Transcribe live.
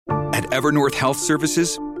At Evernorth Health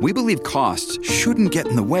Services, we believe costs shouldn't get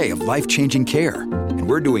in the way of life-changing care, and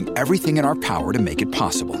we're doing everything in our power to make it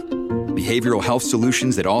possible. Behavioral health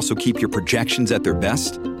solutions that also keep your projections at their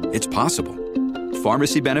best? It's possible.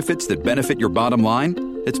 Pharmacy benefits that benefit your bottom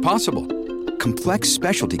line? It's possible. Complex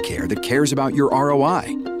specialty care that cares about your ROI?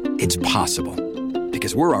 It's possible.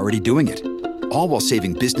 Because we're already doing it. All while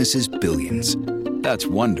saving businesses billions. That's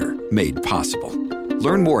Wonder made possible.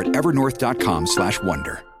 Learn more at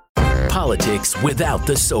evernorth.com/wonder. Politics without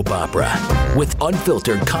the soap opera, with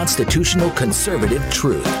unfiltered constitutional conservative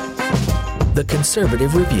truth. The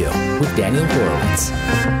Conservative Review with Daniel Horowitz.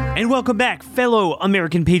 And welcome back, fellow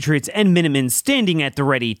American patriots and Minutemen standing at the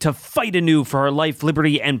ready to fight anew for our life,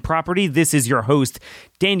 liberty, and property. This is your host,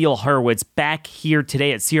 Daniel Horowitz, back here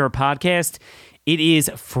today at Sierra Podcast. It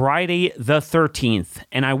is Friday the 13th,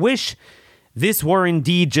 and I wish this were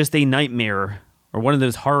indeed just a nightmare or one of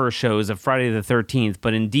those horror shows of Friday the 13th,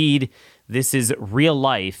 but indeed, this is real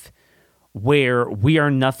life where we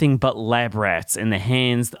are nothing but lab rats in the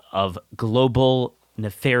hands of global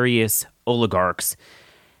nefarious oligarchs.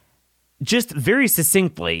 Just very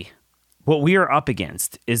succinctly, what we are up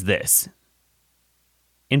against is this.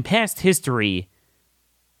 In past history,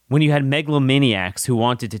 when you had megalomaniacs who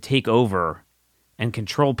wanted to take over and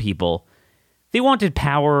control people, they wanted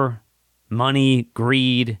power, money,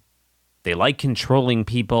 greed. They like controlling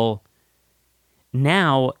people.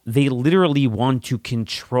 Now, they literally want to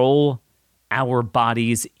control our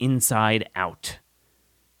bodies inside out.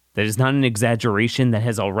 That is not an exaggeration. That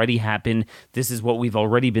has already happened. This is what we've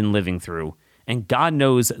already been living through. And God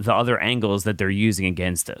knows the other angles that they're using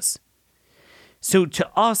against us. So to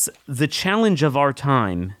us, the challenge of our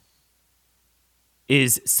time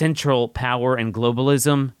is central power and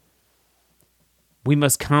globalism. We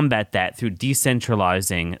must combat that through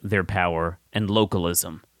decentralizing their power and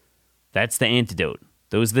localism. That's the antidote.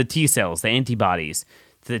 Those are the T cells, the antibodies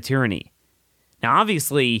to the tyranny. Now,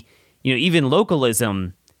 obviously, even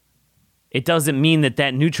localism, it doesn't mean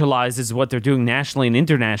that neutralizes what they're doing nationally and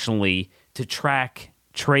internationally to track,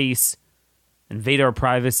 trace, invade our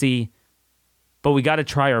privacy. But we got to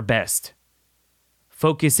try our best.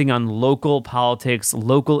 Focusing on local politics,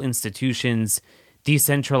 local institutions,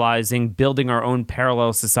 decentralizing, building our own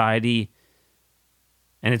parallel society.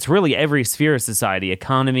 And it's really every sphere of society,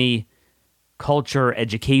 economy, culture,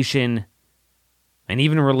 education, and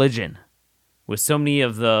even religion. With so many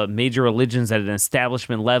of the major religions at an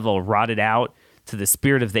establishment level rotted out to the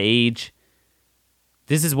spirit of the age,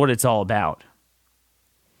 this is what it's all about.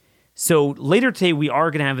 So later today, we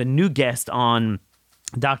are going to have a new guest on,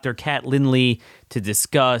 Dr. Kat Lindley, to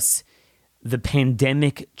discuss the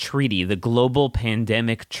pandemic treaty, the global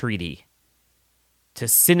pandemic treaty, to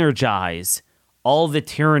synergize all the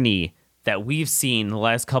tyranny that we've seen the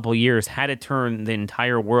last couple of years, how to turn the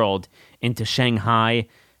entire world into Shanghai,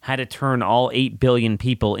 how to turn all 8 billion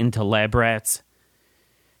people into lab rats.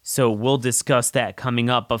 So we'll discuss that coming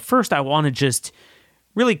up. But first, I want to just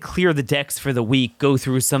really clear the decks for the week, go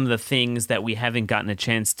through some of the things that we haven't gotten a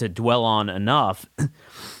chance to dwell on enough.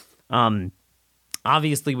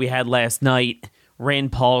 Obviously, we had last night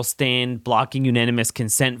Rand Paul's stand blocking unanimous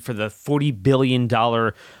consent for the $40 billion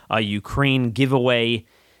Ukraine giveaway.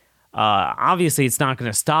 Obviously, it's not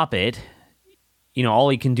going to stop it. All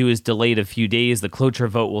he can do is delay it a few days. The cloture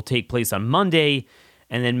vote will take place on Monday,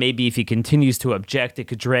 and then maybe if he continues to object, it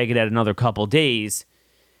could drag it out another couple days.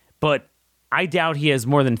 But I doubt he has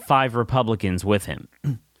more than 5 Republicans with him.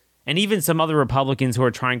 And even some other Republicans who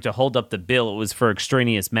are trying to hold up the bill, it was for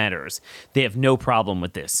extraneous matters. They have no problem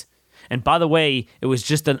with this. And by the way, it was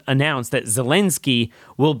just announced that Zelensky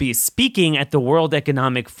will be speaking at the World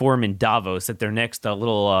Economic Forum in Davos at their next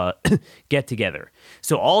little get-together.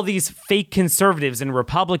 So all these fake conservatives and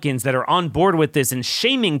Republicans that are on board with this and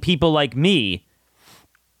shaming people like me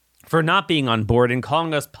for not being on board and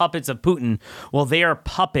calling us puppets of Putin, well, they are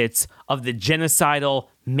puppets of the genocidal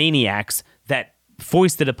maniacs that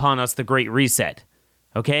foisted upon us the Great Reset.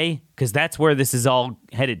 Okay? Because that's where this is all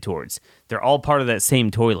headed towards. They're all part of that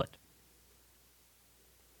same toilet.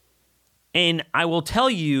 And I will tell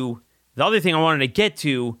you, the other thing I wanted to get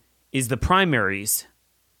to is the primaries.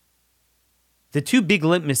 The 2 big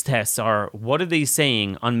litmus tests are, what are they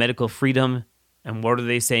saying on medical freedom and what are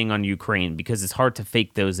they saying on Ukraine? Because it's hard to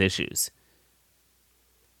fake those issues.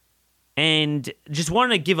 And just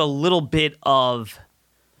wanted to give a little bit of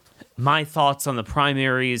my thoughts on the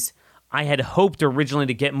primaries. I had hoped originally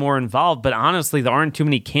to get more involved, but honestly, there aren't too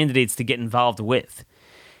many candidates to get involved with.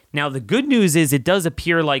 Now, the good news is it does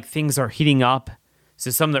appear like things are heating up. So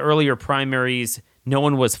some of the earlier primaries, no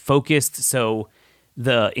one was focused, so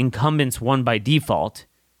the incumbents won by default.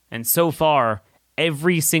 And so far,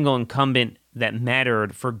 every single incumbent that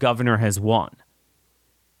mattered for governor has won.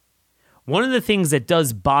 One of the things that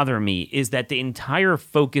does bother me is that the entire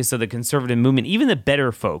focus of the conservative movement, even the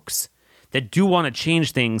better folks that do want to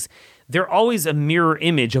change things, they're always a mirror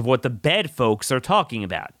image of what the bad folks are talking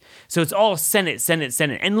about. So it's all Senate, Senate,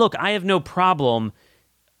 Senate. And look, I have no problem,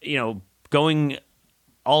 going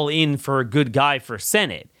all in for a good guy for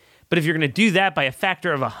Senate. But if you're going to do that by a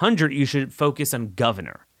factor of 100, you should focus on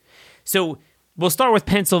governor. So we'll start with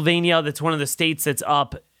Pennsylvania. That's one of the states that's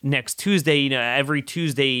up next Tuesday. Every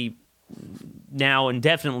Tuesday now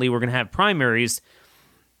indefinitely we're going to have primaries.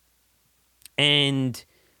 And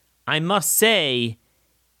I must say,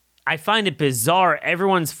 I find it bizarre.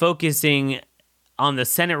 Everyone's focusing on the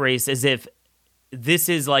Senate race as if this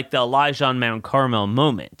is like the Elijah on Mount Carmel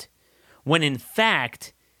moment, when in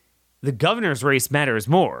fact, the governor's race matters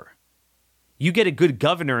more. You get a good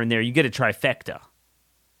governor in there, you get a trifecta.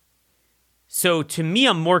 So to me,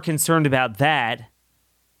 I'm more concerned about that.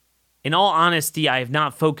 In all honesty, I have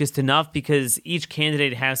not focused enough because each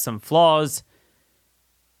candidate has some flaws.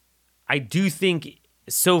 I do think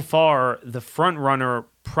so far the front runner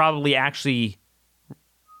probably actually,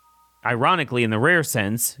 ironically in the rare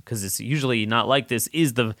sense, because it's usually not like this,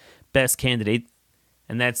 is the best candidate,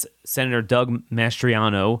 and that's Senator Doug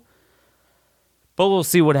Mastriano. But we'll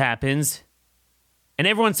see what happens. And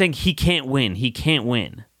everyone's saying he can't win. He can't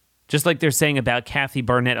win. Just like they're saying about Kathy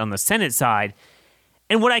Barnett on the Senate side.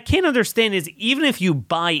 And what I can't understand is even if you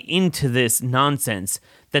buy into this nonsense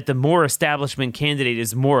that the more establishment candidate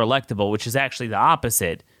is more electable, which is actually the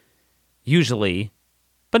opposite, usually,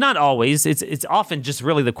 but not always. It's often just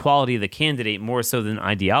really the quality of the candidate more so than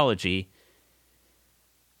ideology.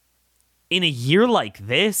 In a year like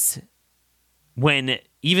this, when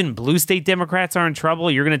even blue state Democrats are in trouble,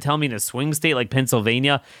 you're going to tell me in a swing state like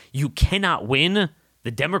Pennsylvania, you cannot win?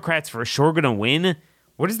 The Democrats for sure going to win?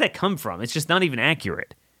 Where does that come from? It's just not even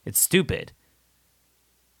accurate. It's stupid.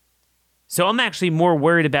 So I'm actually more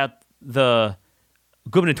worried about the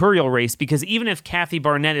gubernatorial race because even if Kathy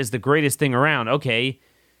Barnett is the greatest thing around, okay,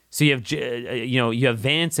 so you have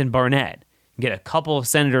Vance and Barnett, get a couple of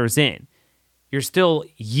senators in. You're still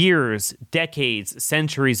years, decades,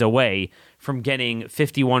 centuries away from getting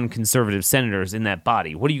 51 conservative senators in that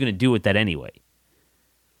body. What are you going to do with that anyway?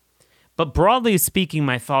 But broadly speaking,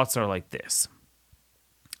 my thoughts are like this.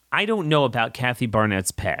 I don't know about Kathy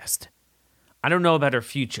Barnett's past. I don't know about her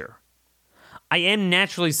future. I am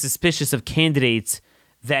naturally suspicious of candidates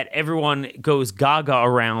that everyone goes gaga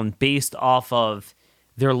around based off of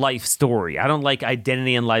their life story. I don't like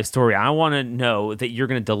identity and life story. I want to know that you're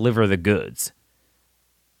going to deliver the goods.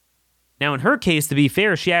 Now, in her case, to be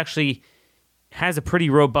fair, she actually has a pretty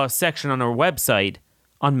robust section on her website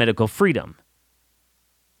on medical freedom.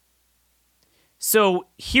 So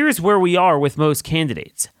here's where we are with most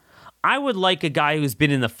candidates. I would like a guy who's been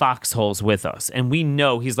in the foxholes with us, and we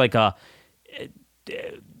know he's like a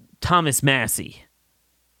Thomas Massie.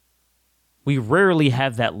 We rarely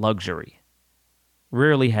have that luxury.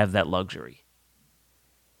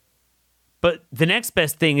 But the next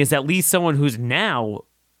best thing is at least someone who's now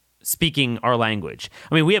speaking our language.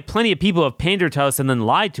 I mean, we have plenty of people who have pandered to us and then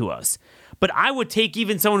lied to us. But I would take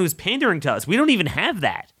even someone who's pandering to us. We don't even have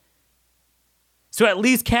that. So at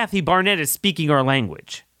least Kathy Barnett is speaking our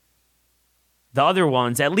language. The other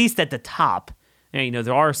ones, at least at the top,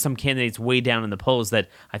 there are some candidates way down in the polls that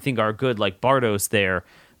I think are good, like Bartos there.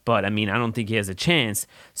 But, I don't think he has a chance.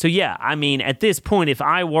 So, yeah, at this point, if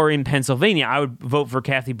I were in Pennsylvania, I would vote for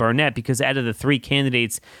Kathy Barnett because out of the three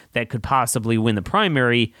candidates that could possibly win the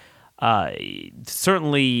primary,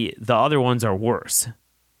 certainly the other ones are worse.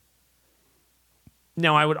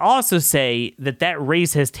 Now, I would also say that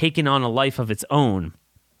race has taken on a life of its own,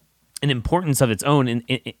 an importance of its own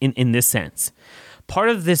in this sense. Part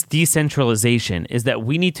of this decentralization is that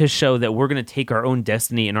we need to show that we're going to take our own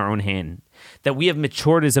destiny in our own hand, that we have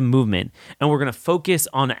matured as a movement, and we're going to focus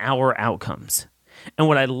on our outcomes. And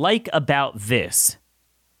what I like about this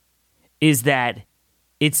is that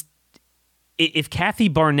if Kathy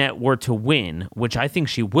Barnett were to win, which I think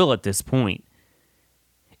she will at this point,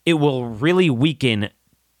 it will really weaken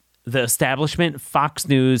the establishment, Fox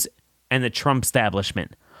News, and the Trump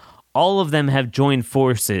establishment. All of them have joined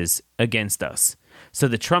forces against us. So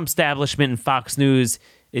the Trump establishment and Fox News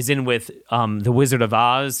is in with the Wizard of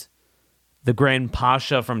Oz, the Grand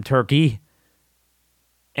Pasha from Turkey,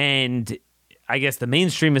 and I guess the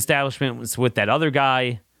mainstream establishment was with that other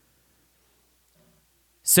guy.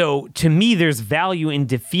 So to me, there's value in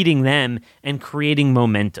defeating them and creating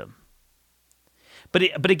momentum.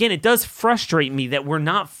 But again, it does frustrate me that we're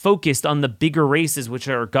not focused on the bigger races, which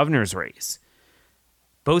are a governor's race.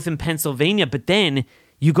 both in Pennsylvania, but then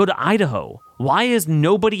you go to Idaho. Why is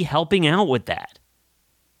nobody helping out with that?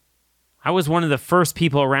 I was one of the first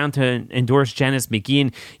people around to endorse Janice McGee,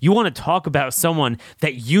 and you want to talk about someone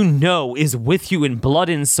that you know is with you in blood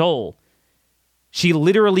and soul. She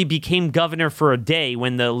literally became governor for a day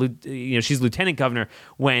when she's lieutenant governor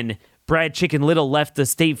when Brad Chicken Little left the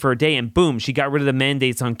state for a day, and boom, she got rid of the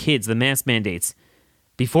mandates on kids, the mask mandates,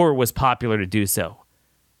 before it was popular to do so.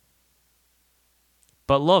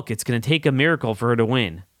 But look, it's going to take a miracle for her to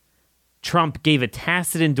win. Trump gave a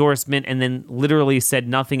tacit endorsement and then literally said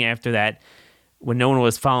nothing after that when no one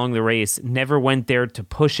was following the race, never went there to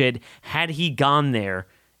push it. Had he gone there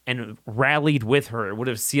and rallied with her, it would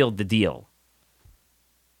have sealed the deal.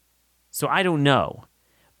 So I don't know.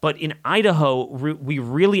 But in Idaho,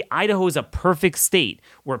 Idaho is a perfect state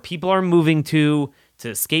where people are moving to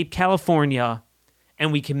escape California,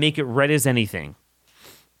 and we can make it red as anything.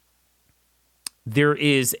 There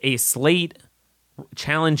is a slate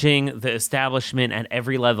challenging the establishment at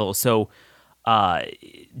every level. So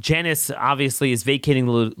Janice obviously is vacating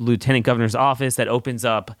the lieutenant governor's office. That opens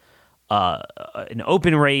up an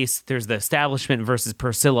open race. There's the establishment versus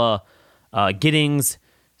Priscilla Giddings.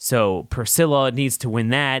 So Priscilla needs to win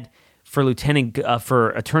that. For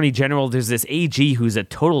attorney general, there's this AG who's a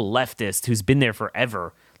total leftist who's been there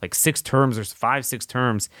forever, like 6 terms or 5-6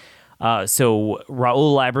 terms. So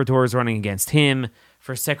Raul Labrador is running against him.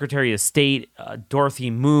 For Secretary of State, Dorothy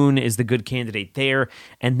Moon is the good candidate there.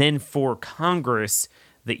 And then for Congress,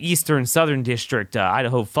 the Eastern Southern District,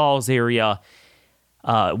 Idaho Falls area,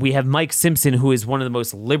 we have Mike Simpson, who is one of the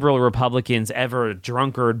most liberal Republicans ever, a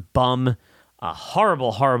drunkard, bum, a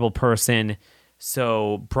horrible, horrible person.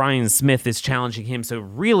 So Brian Smith is challenging him. So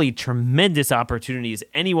really tremendous opportunities.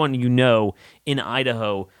 Anyone you know in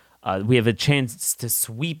Idaho, we have a chance to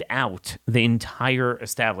sweep out the entire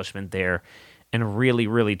establishment there and really,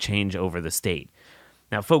 really change over the state.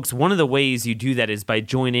 Now, folks, one of the ways you do that is by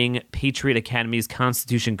joining Patriot Academy's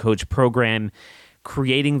Constitution Coach program,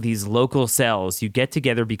 creating these local cells. You get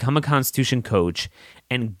together, become a Constitution coach,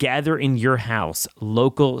 and gather in your house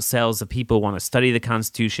local cells of people who want to study the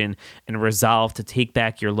Constitution and resolve to take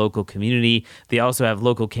back your local community. They also have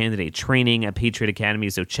local candidate training at Patriot Academy,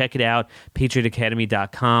 so check it out,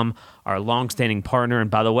 patriotacademy.com, our longstanding partner. And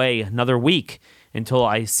by the way, another week until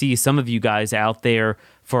I see some of you guys out there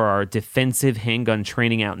for our defensive handgun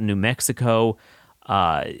training out in New Mexico.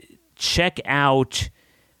 Check out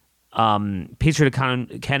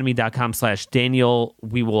patriotacademy.com/Daniel.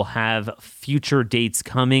 We will have future dates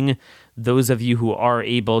coming. Those of you who are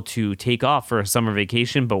able to take off for a summer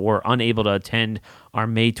vacation but were unable to attend our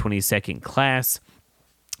May 22nd class.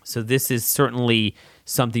 So this is certainly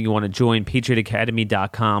something you want to join.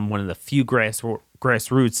 patriotacademy.com, one of the few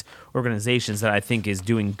grassroots organizations that I think is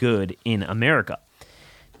doing good in America.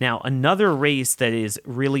 Now, another race that is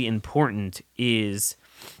really important is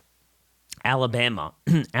Alabama.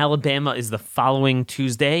 Alabama is the following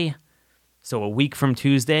Tuesday, so a week from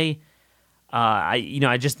Tuesday.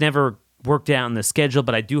 I just never worked out on the schedule,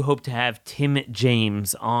 but I do hope to have Tim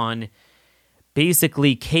James on.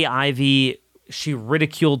 Basically, Kay Ivey, she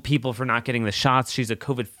ridiculed people for not getting the shots. She's a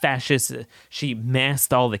COVID fascist. She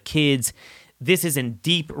masked all the kids. This is in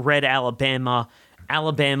deep red Alabama.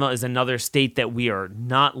 Alabama is another state that we are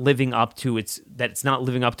not living up to its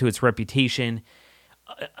reputation.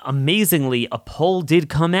 Amazingly, a poll did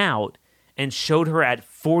come out and showed her at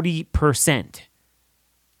 40%.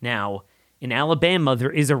 Now, in Alabama,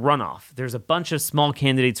 there is a runoff. There's a bunch of small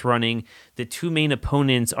candidates running. The two main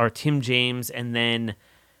opponents are Tim James and then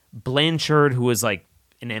Blanchard, who was like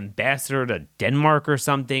an ambassador to Denmark or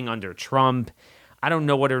something under Trump. I don't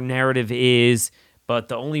know what her narrative is, but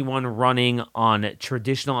the only one running on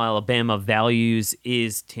traditional Alabama values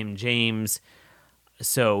is Tim James.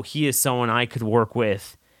 So he is someone I could work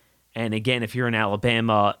with. And again, if you're in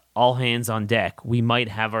Alabama, all hands on deck. We might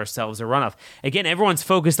have ourselves a runoff. Again, everyone's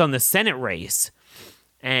focused on the Senate race.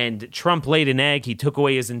 And Trump laid an egg. He took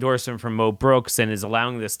away his endorsement from Mo Brooks and is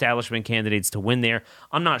allowing the establishment candidates to win there.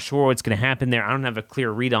 I'm not sure what's going to happen there. I don't have a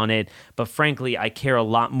clear read on it. But frankly, I care a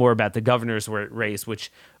lot more about the governor's race,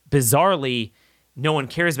 which bizarrely no one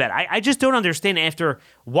cares about. I just don't understand. After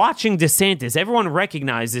watching DeSantis, everyone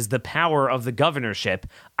recognizes the power of the governorship.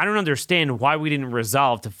 I don't understand why we didn't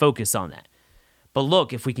resolve to focus on that. But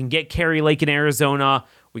look, if we can get Kari Lake in Arizona,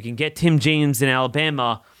 we can get Tim James in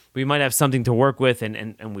Alabama, we might have something to work with,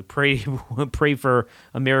 and we pray for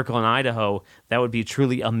a miracle in Idaho. That would be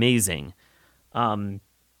truly amazing.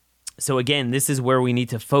 So again, this is where we need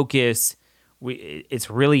to focus. It's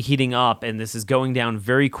really heating up, and this is going down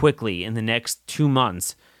very quickly in the next 2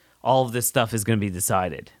 months. All of this stuff is going to be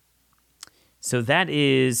decided. So that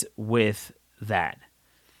is with that.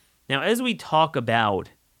 Now, as we talk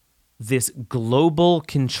about this global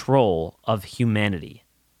control of humanity,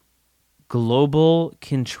 I want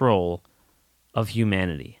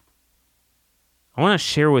to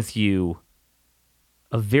share with you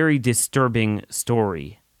a very disturbing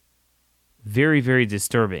story. Very, very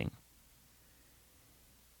disturbing.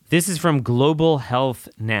 This is from Global Health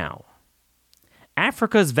Now.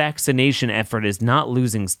 Africa's vaccination effort is not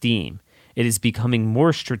losing steam. It is becoming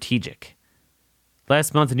more strategic.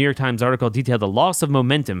 Last month, a New York Times article detailed the loss of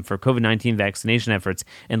momentum for COVID-19 vaccination efforts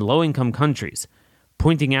in low-income countries,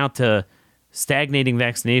 pointing out to stagnating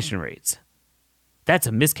vaccination rates. That's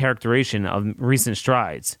a mischaracterization of recent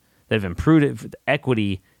strides that have improved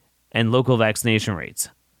equity and local vaccination rates.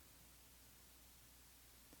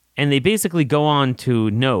 And they basically go on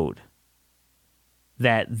to note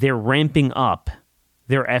that they're ramping up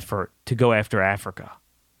their effort to go after Africa.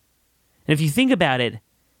 And if you think about it,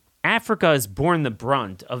 Africa has borne the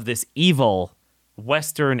brunt of this evil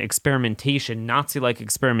Western experimentation, Nazi-like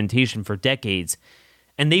experimentation for decades,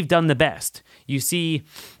 and they've done the best. You see,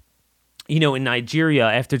 in Nigeria,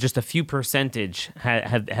 after just a few percentage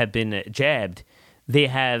have been jabbed, they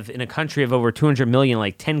have, in a country of over 200 million,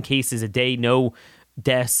 like 10 cases a day, no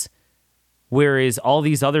deaths, whereas all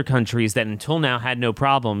these other countries that until now had no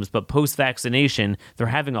problems, but post-vaccination, they're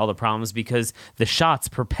having all the problems because the shots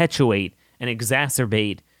perpetuate and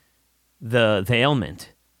exacerbate the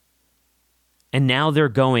ailment. And now they're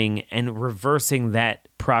going and reversing that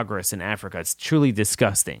progress in Africa. It's truly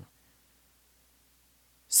disgusting.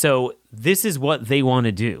 So this is what they want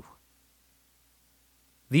to do.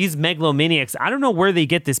 These megalomaniacs, I don't know where they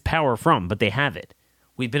get this power from, but they have it.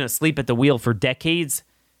 We've been asleep at the wheel for decades,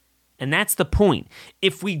 and that's the point.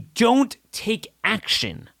 If we don't take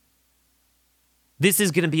action, this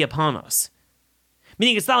is going to be upon us.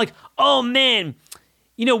 Meaning it's not like, oh man,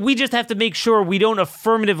 we just have to make sure we don't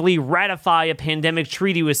affirmatively ratify a pandemic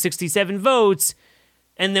treaty with 67 votes,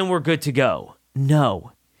 and then we're good to go.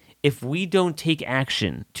 No. If we don't take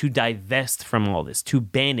action to divest from all this, to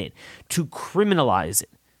ban it, to criminalize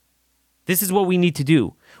it, this is what we need to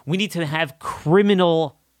do. We need to have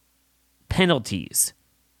criminal penalties,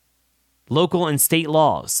 local and state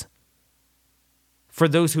laws, for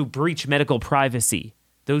those who breach medical privacy,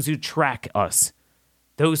 those who track us,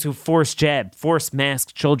 those who force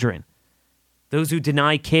mask children, those who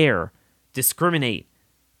deny care, discriminate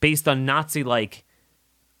based on Nazi-like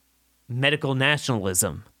medical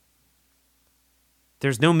nationalism.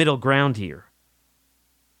 There's no middle ground here.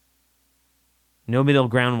 No middle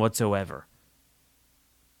ground whatsoever.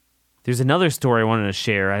 There's another story I wanted to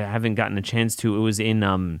share. I haven't gotten a chance to. It was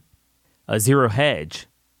in Zero Hedge.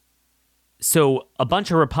 So a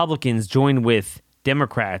bunch of Republicans joined with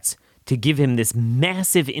Democrats to give him this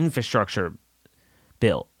massive infrastructure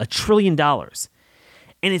bill, $1 trillion.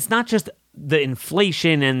 And it's not just the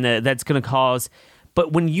inflation and that's going to cause,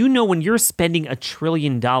 but when you're spending $1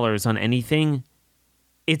 trillion on anything,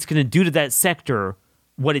 it's going to do to that sector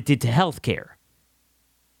what it did to healthcare.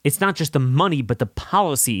 It's not just the money, but the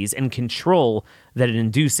policies and control that it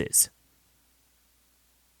induces.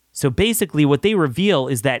 So basically what they reveal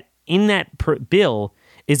is that in that bill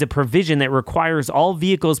is a provision that requires all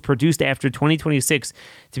vehicles produced after 2026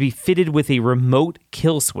 to be fitted with a remote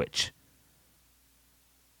kill switch.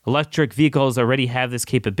 Electric vehicles already have this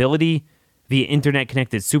capability via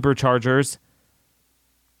internet-connected superchargers.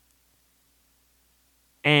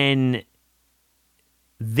 And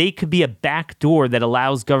they could be a back door that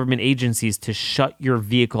allows government agencies to shut your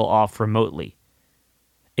vehicle off remotely.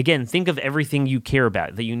 Again, think of everything you care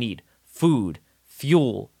about that you need. Food,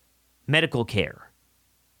 fuel, medical care,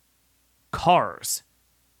 cars.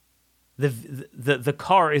 The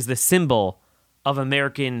car is the symbol of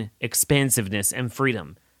American expansiveness and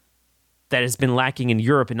freedom that has been lacking in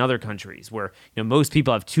Europe and other countries where most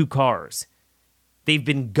people have 2 cars. They've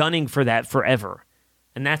been gunning for that forever.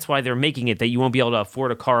 And that's why they're making it that you won't be able to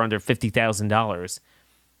afford a car under $50,000.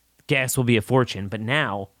 Gas will be a fortune. But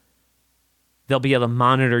now they'll be able to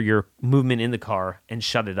monitor your movement in the car and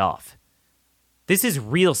shut it off. This is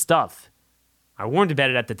real stuff. I warned about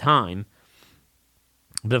it at the time.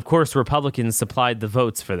 But of course, Republicans supplied the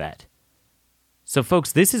votes for that. So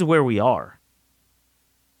folks, this is where we are.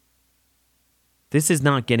 This is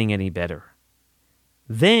not getting any better.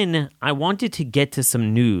 Then I wanted to get to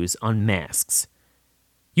some news on masks.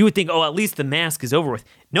 You would think, at least the mask is over with.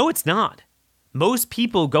 No, it's not. Most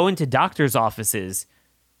people go into doctor's offices.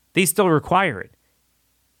 They still require it.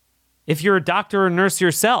 If you're a doctor or nurse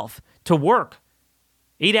yourself, to work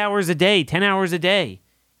 8 hours a day, 10 hours a day,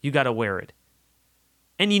 you got to wear it.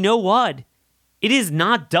 And you know what? It is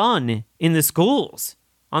not done in the schools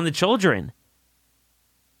on the children.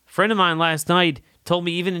 A friend of mine last night told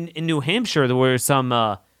me even in New Hampshire there were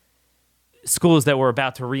some schools that were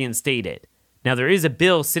about to reinstate it. Now, there is a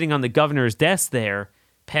bill sitting on the governor's desk there,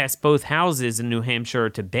 passed both houses in New Hampshire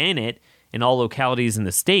to ban it in all localities in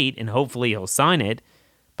the state, and hopefully he'll sign it.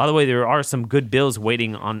 By the way, there are some good bills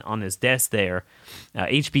waiting on his desk there.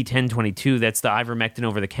 HB 1022, that's the ivermectin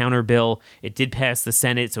over-the-counter bill. It did pass the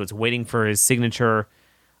Senate, so it's waiting for his signature.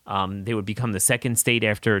 They would become the second state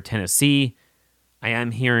after Tennessee. I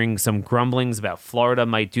am hearing some grumblings about Florida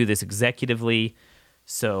might do this executively.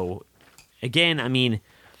 So, again, I mean,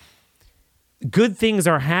 good things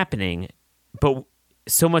are happening, but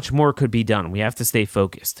so much more could be done. We have to stay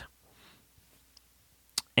focused.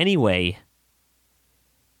 Anyway,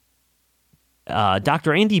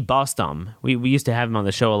 Dr. Andy Bostom, we used to have him on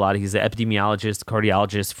the show a lot. He's an epidemiologist,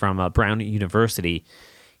 cardiologist from Brown University.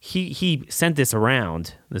 He sent this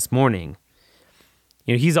around this morning.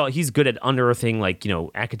 You know, he's good at unearthing, like, you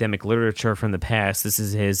know, academic literature from the past. This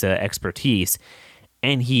is his expertise.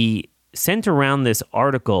 And he sent around this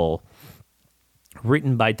article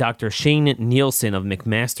written by Dr. Shane Nielsen of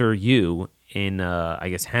McMaster U in,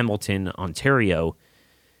 Hamilton, Ontario.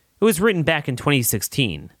 It was written back in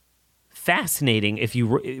 2016. Fascinating if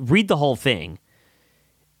you read the whole thing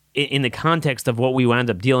in the context of what we wound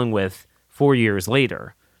up dealing with 4 years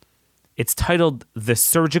later. It's titled, "The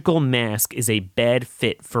Surgical Mask is a Bad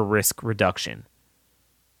Fit for Risk Reduction."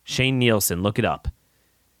 Shane Nielsen, look it up.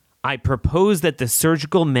 "I propose that the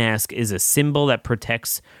surgical mask is a symbol that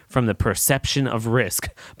protects from the perception of risk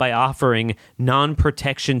by offering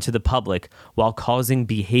non-protection to the public while causing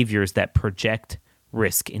behaviors that project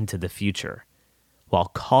risk into the future." While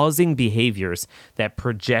causing behaviors that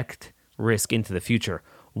project risk into the future.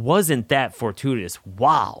 Wasn't that fortuitous?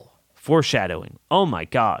 Wow. Foreshadowing. Oh my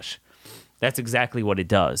gosh. That's exactly what it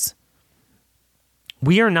does.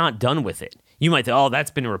 We are not done with it. You might think, oh,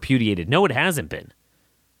 that's been repudiated. No, it hasn't been.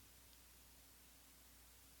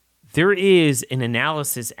 There is an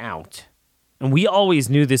analysis out, and we always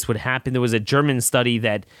knew this would happen. There was a German study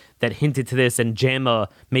that hinted to this, and JAMA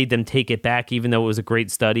made them take it back, even though it was a great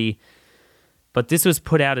study. But this was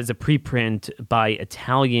put out as a preprint by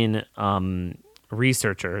Italian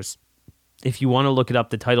researchers. If you want to look it up,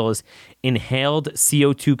 the title is Inhaled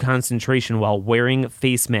CO2 Concentration While Wearing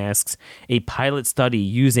Face Masks, a Pilot Study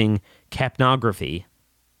Using Capnography.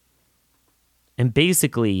 And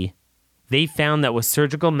basically, they found that with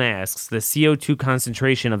surgical masks, the CO2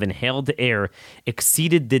 concentration of inhaled air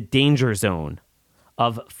exceeded the danger zone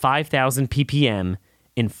of 5,000 ppm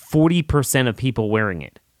in 40% of people wearing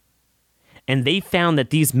it. And they found that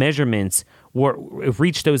these measurements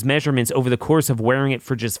reached those measurements over the course of wearing it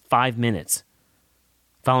for just 5 minutes,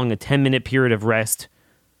 following a 10-minute period of rest,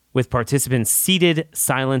 with participants seated,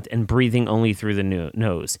 silent, and breathing only through the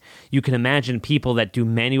nose. You can imagine people that do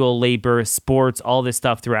manual labor, sports, all this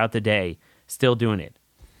stuff throughout the day, still doing it.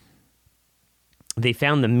 They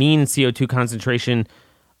found the mean CO2 concentration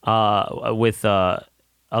of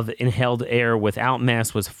inhaled air without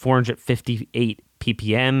mask was 458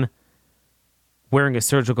 ppm. Wearing a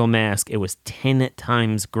surgical mask, it was 10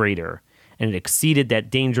 times greater, and it exceeded that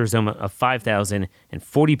danger zone of 5,000 in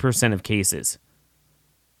 40% of cases.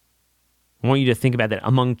 I want you to think about that.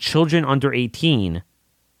 Among children under 18,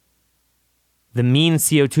 the mean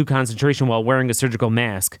CO2 concentration while wearing a surgical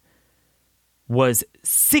mask was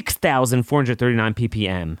 6,439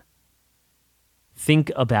 ppm.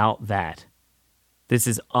 Think about that. This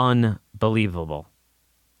is unbelievable.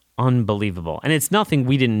 Unbelievable. And it's nothing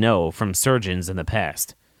we didn't know from surgeons in the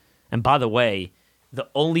past. And by the way, the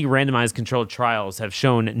only randomized controlled trials have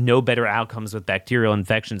shown no better outcomes with bacterial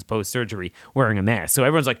infections post-surgery wearing a mask. So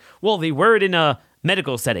everyone's like, well, they wear it in a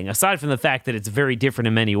medical setting. Aside from the fact that it's very different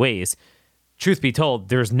in many ways, truth be told,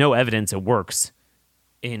 there's no evidence it works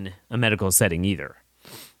in a medical setting either.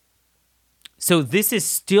 So this is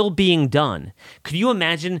still being done. Could you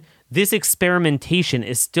imagine this experimentation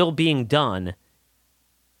is still being done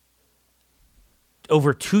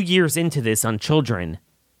over 2 years into this on children,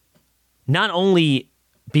 not only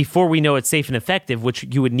before we know it's safe and effective, which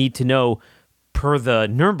you would need to know per the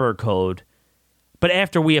Nuremberg Code, but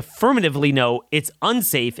after we affirmatively know it's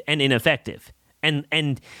unsafe and ineffective.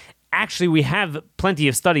 And actually, we have plenty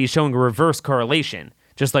of studies showing a reverse correlation,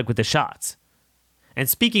 just like with the shots. And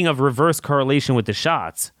speaking of reverse correlation with the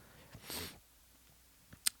shots,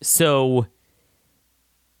 so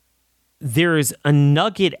there's a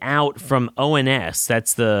nugget out from ONS,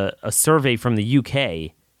 that's a survey from the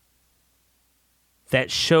UK,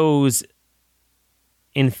 that shows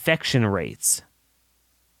infection rates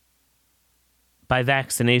by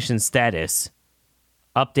vaccination status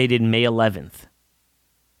updated May 11th.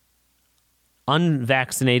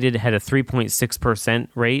 Unvaccinated had a 3.6%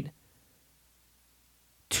 rate.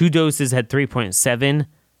 2 doses had 3.7,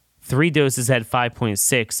 3 doses had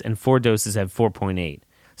 5.6, and 4 doses had 4.8.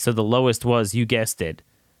 So the lowest was, you guessed it,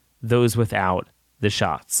 those without the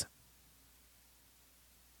shots.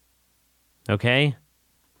 Okay?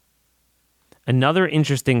 Another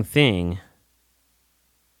interesting thing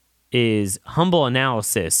is Humble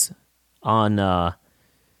Analysis on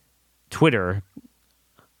Twitter.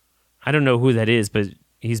 I don't know who that is, but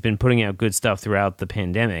he's been putting out good stuff throughout the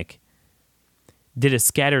pandemic. Did a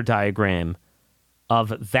scatter diagram of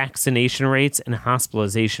vaccination rates and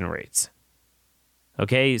hospitalization rates.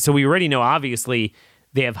 Okay, so we already know, obviously,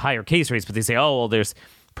 they have higher case rates, but they say, oh, well, there's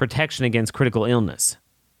protection against critical illness.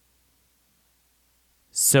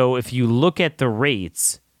 So if you look at the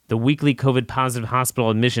rates, the weekly COVID-positive hospital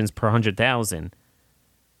admissions per 100,000,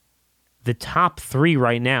 the top 3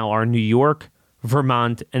 right now are New York,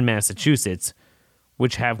 Vermont, and Massachusetts,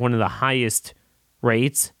 which have one of the highest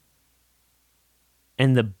rates.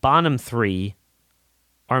 And the bottom 3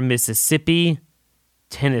 are Mississippi,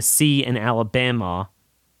 Tennessee, and Alabama,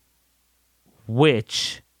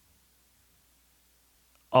 which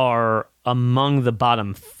are among the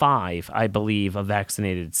bottom 5, I believe, of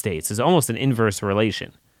vaccinated states. It's almost an inverse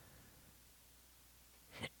relation.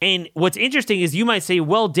 And what's interesting is you might say,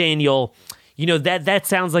 well, Daniel, you know, that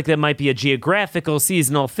sounds like that might be a geographical,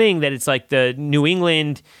 seasonal thing, that it's like the New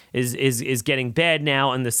England is getting bad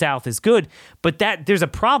now and the South is good. But that there's a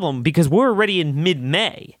problem because we're already in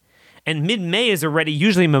mid-May. And mid-May is already,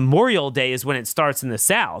 usually Memorial Day is when it starts in the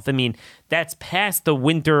South. I mean, that's past the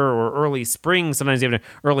winter or early spring. Sometimes you have an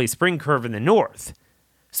early spring curve in the North.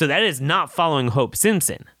 So that is not following Hope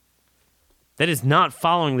Simpson. That is not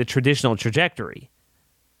following the traditional trajectory.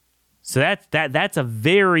 So that's a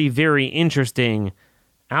very, very interesting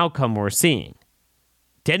outcome we're seeing.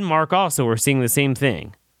 Denmark also, we're seeing the same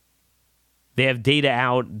thing. They have data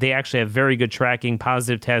out. They actually have very good tracking,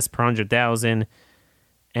 positive tests per 100,000.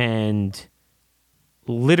 And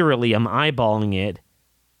literally, I'm eyeballing it.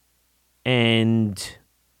 And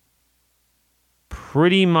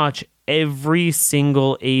pretty much every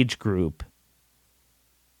single age group,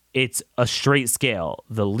 it's a straight scale.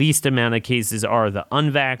 The least amount of cases are the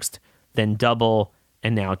unvaxxed, then double,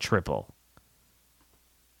 and now triple.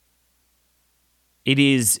 It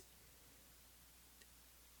is...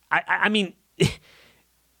 I mean,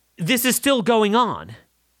 this is still going on.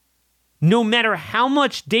 No matter how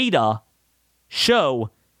much data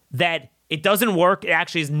show that it doesn't work, it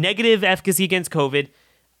actually is negative efficacy against COVID,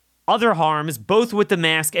 other harms, both with the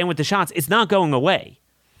mask and with the shots, it's not going away.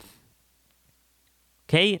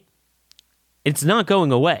 Okay? It's not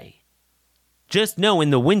going away. Just know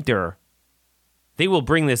in the winter, they will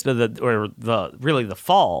bring this, the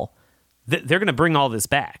fall, they're going to bring all this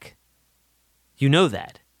back. You know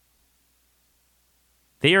that.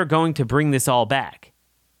 They are going to bring this all back.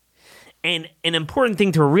 And an important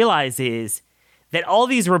thing to realize is that all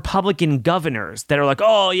these Republican governors that are like,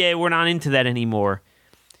 oh, yeah, we're not into that anymore.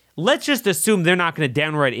 Let's just assume they're not going to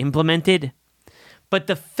downright implement it. But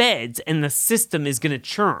the feds and the system is going to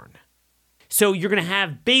churn. So you're going to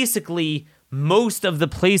have basically most of the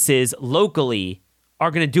places locally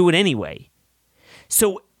are going to do it anyway.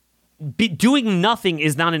 So doing nothing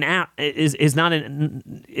is not that's not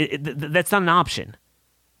an option.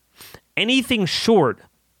 Anything short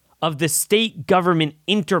of the state government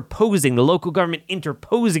interposing, the local government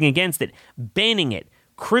interposing against it, banning it,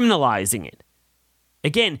 criminalizing it.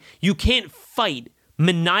 Again, you can't fight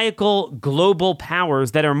maniacal global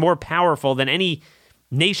powers that are more powerful than any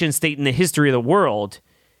nation state in the history of the world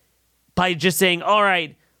by just saying, all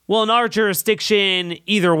right, well, in our jurisdiction,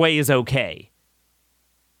 either way is okay.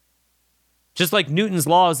 Just like Newton's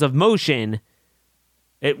laws of motion,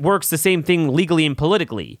 it works the same thing legally and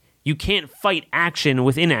politically. You can't fight action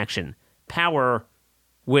with inaction, power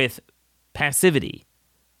with passivity.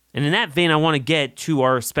 And in that vein, I want to get to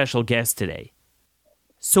our special guest today.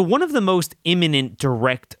 So one of the most imminent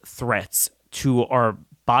direct threats to our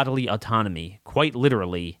bodily autonomy, quite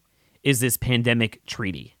literally, is this pandemic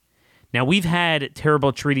treaty. Now, we've had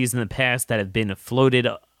terrible treaties in the past that have been floated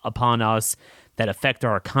upon us that affect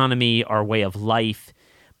our economy, our way of life,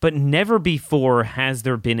 but never before has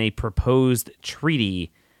there been a proposed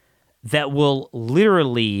treaty that will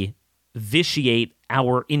literally vitiate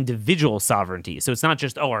our individual sovereignty. So it's not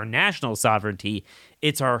just, our national sovereignty,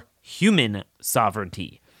 it's our human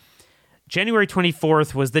sovereignty. January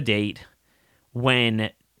 24th was the date when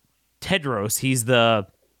Tedros, he's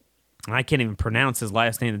I can't even pronounce his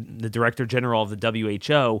last name, the Director General of the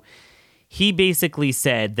WHO, he basically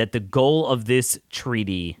said that the goal of this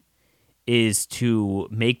treaty is to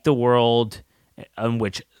make the world in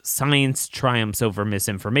which science triumphs over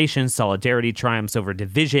misinformation, solidarity triumphs over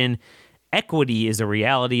division, equity is a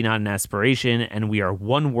reality, not an aspiration, and we are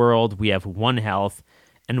one world, we have one health,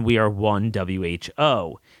 and we are one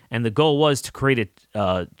WHO. And the goal was to create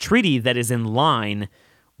a treaty that is in line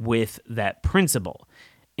with that principle.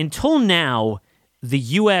 Until now, the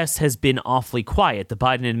U.S. has been awfully quiet. The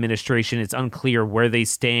Biden administration, it's unclear where they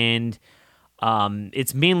stand.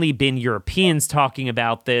 It's mainly been Europeans talking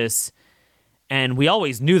about this, and we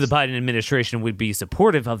always knew the Biden administration would be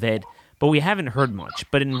supportive of it, but we haven't heard much.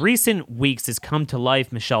 But in recent weeks, it's come to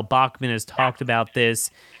life. Michelle Bachmann has talked about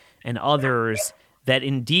this, and others, that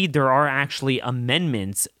indeed there are actually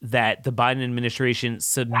amendments that the Biden administration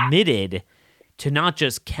submitted to not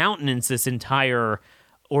just countenance this entire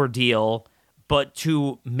ordeal, but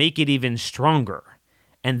to make it even stronger.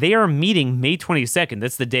 And they are meeting May 22nd.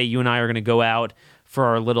 That's the day you and I are going to go out for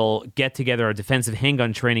our little get-together, our defensive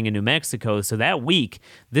handgun training in New Mexico. So that week,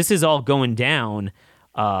 this is all going down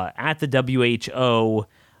at the WHO,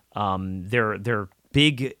 their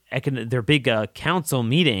big council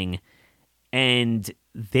meeting, and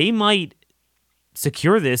they might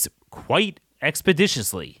secure this quite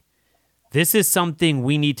expeditiously. This is something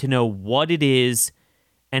we need to know what it is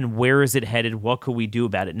and where is it headed. What could we do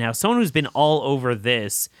about it? Now, someone who's been all over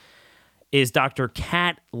this is Dr.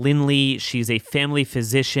 Kat Lindley. She's a family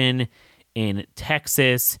physician in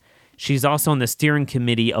Texas. She's also on the steering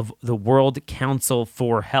committee of the World Council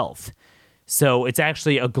for Health. So it's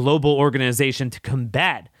actually a global organization to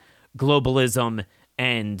combat globalism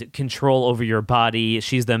and control over your body.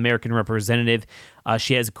 She's the American representative.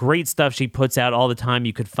 She has great stuff she puts out all the time.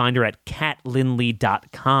 You could find her at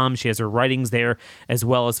katlindley.com. She has her writings there, as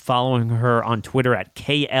well as following her on Twitter at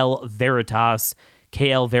KL Veritas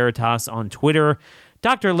on Twitter.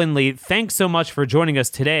 Dr. Lindley, thanks so much for joining us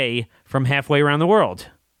today from halfway around the world.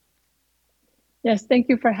 Yes, thank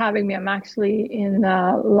you for having me. I'm actually in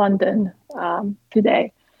London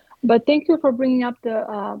today. But thank you for bringing up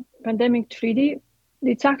the pandemic treaty.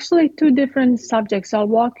 It's actually two different subjects. I'll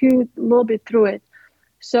walk you a little bit through it.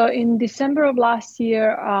 So in December of last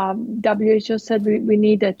year, WHO said we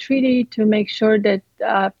need a treaty to make sure that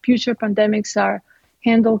future pandemics are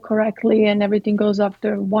handled correctly and everything goes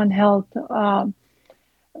after one health,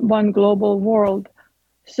 one global world.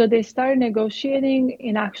 So they started negotiating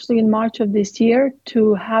in March of this year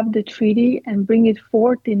to have the treaty and bring it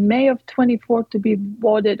forth in May of 24 to be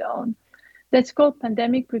voted on. That's called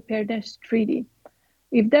Pandemic Preparedness Treaty.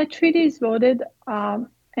 If that treaty is voted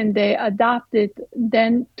and they adopt it,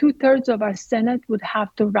 then 2/3 of our Senate would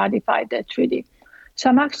have to ratify that treaty. So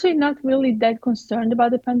I'm actually not really that concerned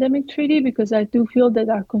about the pandemic treaty because I do feel that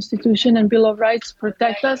our Constitution and Bill of Rights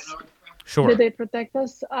protect us. Sure. That they protect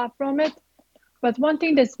us from it. But one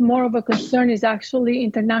thing that's more of a concern is actually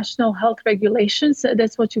international health regulations.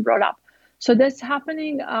 That's what you brought up. So that's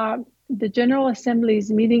happening. The General Assembly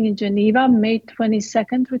is meeting in Geneva, May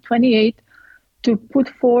 22nd through 28th, to put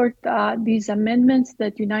forth these amendments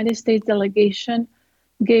that United States delegation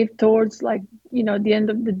gave towards the end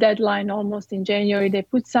of the deadline almost in January. They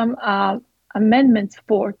put some amendments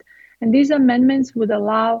forth. And these amendments would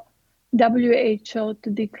allow WHO to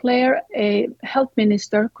declare a health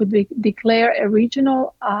minister could declare a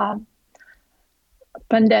regional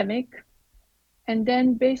pandemic. And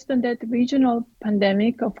then based on that regional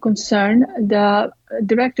pandemic of concern, the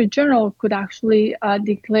Director General could actually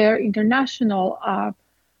declare international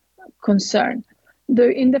concern.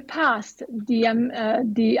 In the past,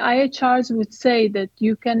 the IHRs would say that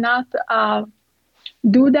you cannot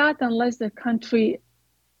do that unless the country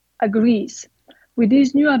agrees. With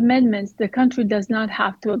these new amendments, the country does not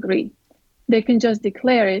have to agree. They can just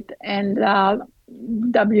declare it and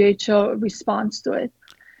WHO responds to it.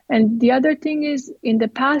 And the other thing is, in the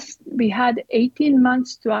past, we had 18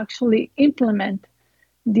 months to actually implement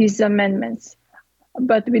these amendments.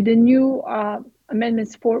 But with the new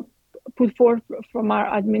amendments put forth from our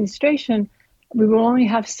administration, we will only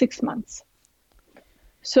have 6 months.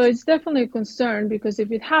 So it's definitely a concern because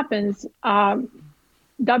if it happens,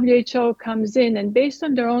 WHO comes in and based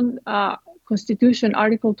on their own constitution,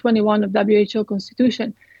 Article 21 of WHO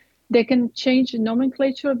Constitution, they can change the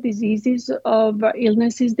nomenclature of diseases, of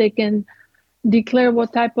illnesses. They can declare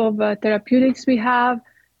what type of therapeutics we have.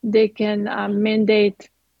 They can mandate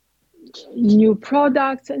new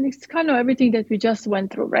products. And it's kind of everything that we just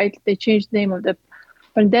went through, right? They changed the name of the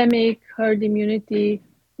pandemic, herd immunity.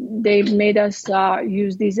 They made us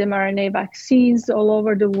use these mRNA vaccines all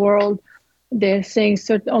over the world. They're saying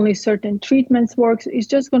only certain treatments work. It's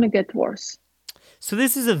just going to get worse. So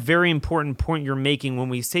this is a very important point you're making. When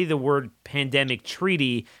we say the word pandemic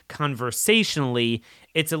treaty conversationally,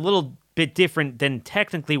 it's a little bit different than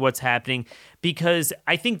technically what's happening, because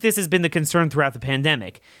I think this has been the concern throughout the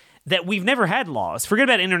pandemic, that we've never had laws. Forget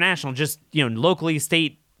about international, just locally,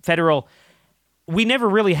 state, federal. We never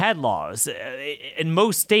really had laws. In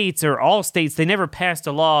most states, or all states, they never passed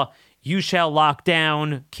a law, you shall lock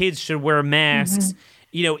down, kids should wear masks.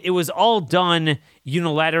 It was all done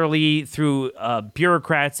unilaterally through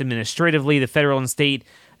bureaucrats, administratively, the federal and state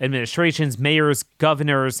administrations, mayors,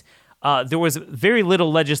 governors. There was very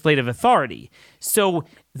little legislative authority. So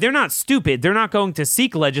they're not stupid. They're not going to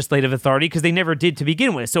seek legislative authority because they never did to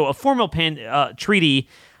begin with. So a formal treaty,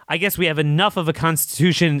 I guess we have enough of a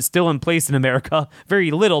constitution still in place in America,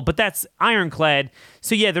 very little, but that's ironclad.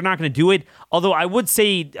 So yeah, they're not going to do it. Although I would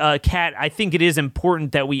say, Kat, I think it is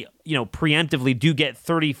important that we, preemptively do get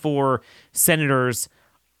 34 senators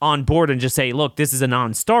on board and just say, look, this is a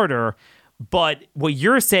non-starter. But what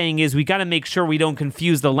you're saying is we got to make sure we don't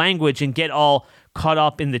confuse the language and get all caught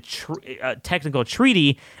up in the technical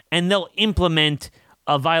treaty, and they'll implement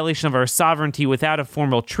a violation of our sovereignty without a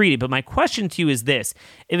formal treaty. But my question to you is this: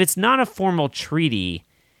 if it's not a formal treaty,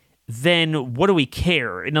 then what do we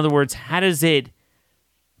care? In other words, how does it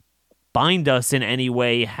bind us in any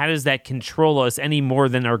way? How does that control us any more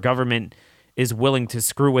than our government is willing to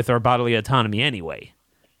screw with our bodily autonomy anyway?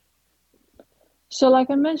 So like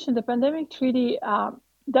I mentioned, the pandemic treaty,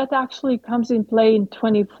 that actually comes in play in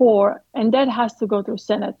 24, and that has to go through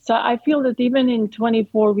Senate. So I feel that even in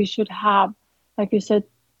 24, we should have, like you said,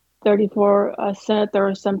 34 senator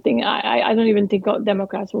or something. I don't even think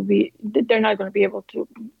Democrats they're not going to be able to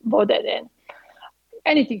vote that in.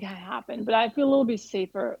 Anything can happen, but I feel a little bit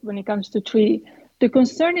safer when it comes to treaty. The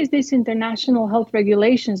concern is these international health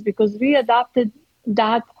regulations, because we adopted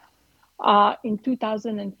that in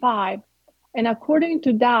 2005. And according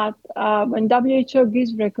to that, when WHO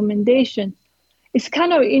gives recommendations, it's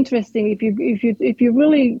kind of interesting. If you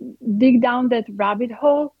really dig down that rabbit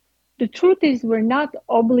hole, the truth is we're not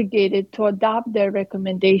obligated to adopt their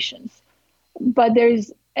recommendations, but there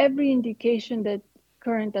is every indication that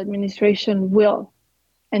current administration will,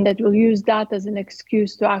 and that will use that as an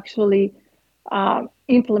excuse to actually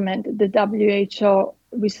implement the WHO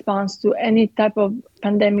response to any type of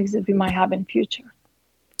pandemics that we might have in future.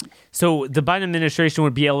 So the Biden administration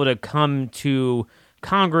would be able to come to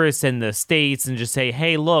Congress and the states and just say,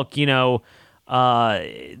 hey, look,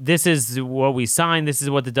 this is what we signed, this is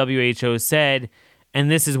what the WHO said, and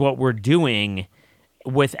this is what we're doing,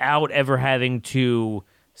 without ever having to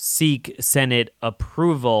seek Senate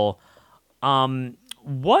approval.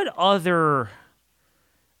 What other,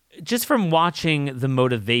 just from watching the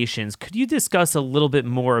motivations, could you discuss a little bit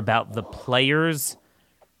more about the players,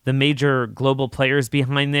 the major global players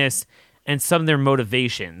behind this, and some of their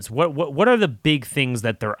motivations? What are the big things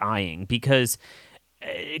that they're eyeing? Because,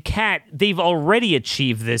 Kat, they've already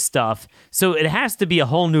achieved this stuff, so it has to be a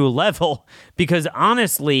whole new level. Because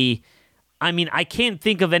honestly, I can't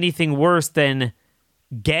think of anything worse than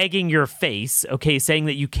gagging your face, saying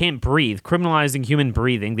that you can't breathe, criminalizing human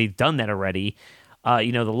breathing. They've done that already.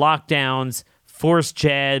 The lockdowns, forced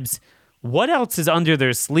jabs. What else is under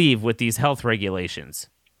their sleeve with these health regulations?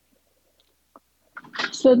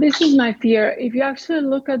 So this is my fear. If you actually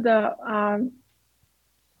look at the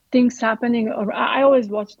things happening, I always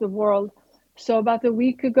watch the world. So about a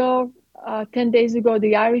week ago, 10 days ago,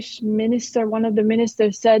 the Irish minister, one of the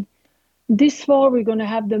ministers said, this fall we're going to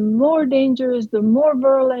have the more dangerous, the more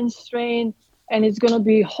virulent strain, and it's going to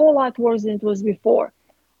be a whole lot worse than it was before.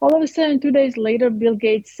 All of a sudden, 2 days later, Bill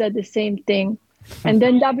Gates said the same thing. And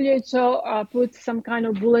then WHO put some kind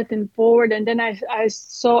of bulletin forward. And then I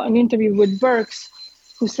saw an interview with Birx,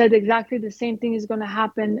 who said exactly the same thing is going to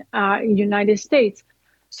happen in the United States.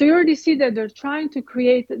 So you already see that they're trying to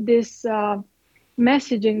create this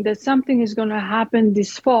messaging that something is going to happen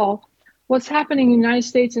this fall. What's happening in the United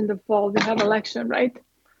States in the fall? We have election, right?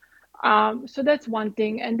 So that's one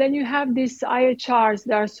thing. And then you have these IHRs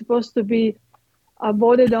that are supposed to be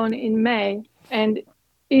voted on in May. And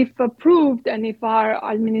if approved, and if our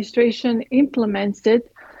administration implements it,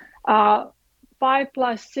 5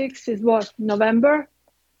 + 6 is what, November?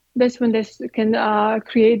 That's when they can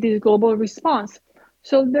create this global response.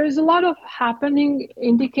 So there's a lot of happening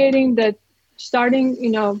indicating that starting,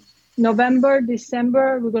 November,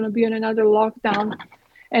 December, we're going to be on another lockdown.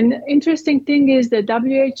 And the interesting thing is that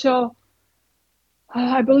WHO,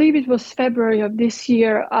 I believe it was February of this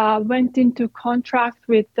year, went into contract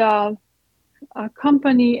with a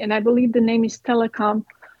company, and I believe the name is Telecom,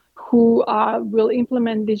 who will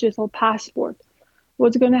implement digital passport.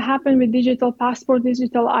 What's going to happen with digital passport,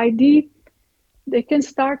 digital ID? they can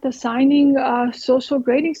start assigning social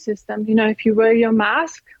grading systems. If you wear your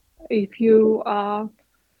mask, if you,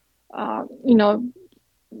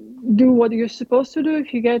 do what you're supposed to do,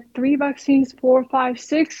 if you get 3 vaccines, 4, 5,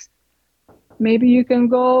 6, maybe you can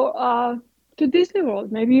go to Disney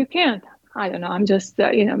World. Maybe you can't. I don't know. I'm just,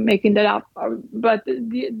 making that up. But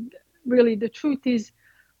really, the truth is,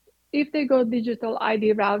 if they go digital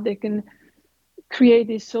ID route, they can create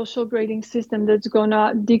this social grading system that's going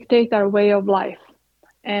to dictate our way of life.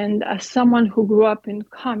 And as someone who grew up in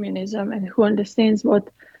communism and who understands what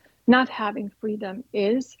not having freedom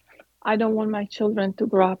is, I don't want my children to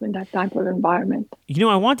grow up in that type of environment.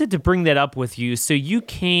 I wanted to bring that up with you. So you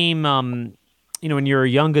came, when you're a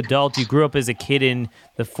young adult, you grew up as a kid in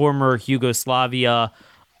the former Yugoslavia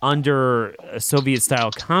under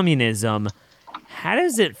Soviet-style communism. How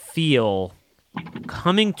does it feel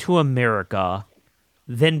coming to America,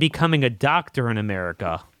 then becoming a doctor in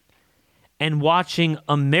America, and watching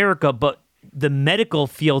America, but the medical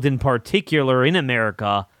field in particular in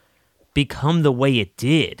America, become the way it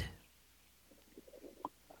did?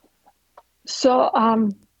 So,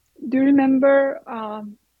 do you remember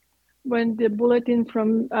when the bulletin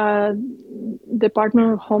from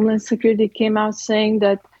Department of Homeland Security came out saying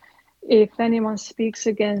that if anyone speaks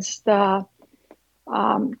against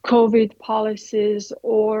COVID policies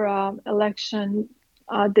or election,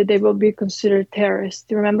 that they will be considered terrorists?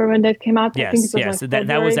 Do you remember when that came out? Yes, yes.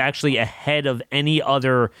 That was actually ahead of any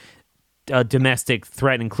other domestic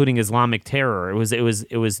threat, including Islamic terror.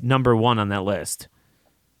 It was number one on that list.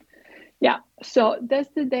 Yeah, so that's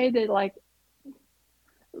the day that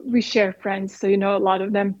we share friends, so a lot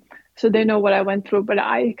of them, so they know what I went through. But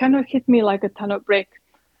it kind of hit me like a ton of brick.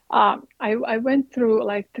 I went through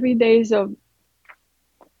 3 days of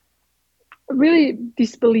really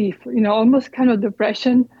disbelief, almost kind of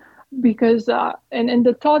depression, because and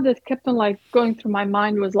the thought that kept on going through my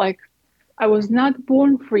mind was I was not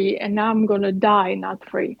born free, and now I'm gonna die not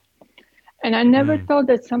free. And I never thought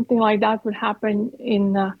that something like that would happen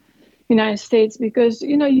in United States, because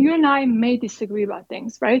you and I may disagree about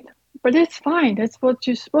things, right? But it's fine. That's what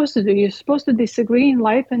you're supposed to do. You're supposed to disagree in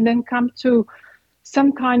life and then come to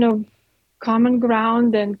some kind of common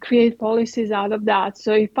ground and create policies out of that.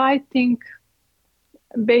 So if I think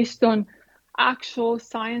based on actual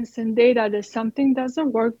science and data that something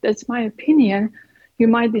doesn't work, that's my opinion. You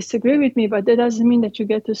might disagree with me, but that doesn't mean that you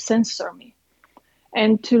get to censor me.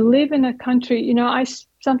 And to live in a country, I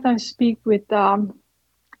sometimes speak with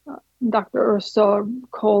Dr. Ursula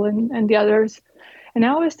Cole and the others. And I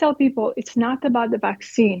always tell people, it's not about the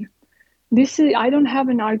vaccine. I don't have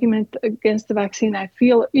an argument against the vaccine. I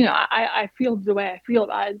feel, I feel the way I feel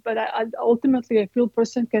about it, but ultimately I feel a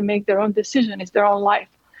person can make their own decision. It's their own life.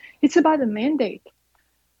 It's about a mandate.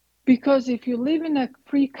 Because if you live in a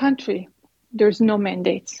free country, there's no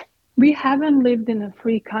mandates. We haven't lived in a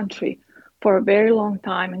free country for a very long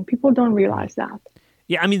time, and people don't realize that.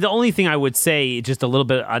 Yeah, I mean, the only thing I would say, just a little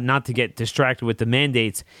bit, not to get distracted with the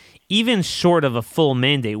mandates, even short of a full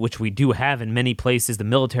mandate, which we do have in many places, the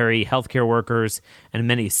military, healthcare workers, and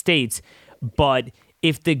many states, but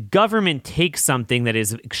if the government takes something that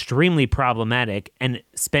is extremely problematic and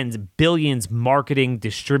spends billions marketing,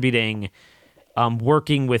 distributing,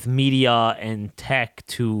 working with media and tech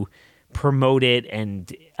to promote it,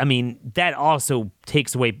 and I mean, that also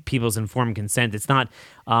takes away people's informed consent. It's not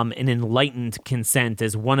an enlightened consent,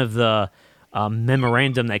 as one of the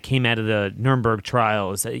memorandum that came out of the Nuremberg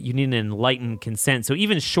trials. You need an enlightened consent. So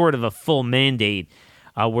even short of a full mandate,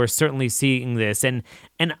 we're certainly seeing this. And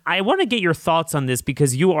I want to get your thoughts on this,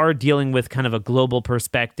 because you are dealing with kind of a global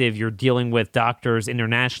perspective. You're dealing with doctors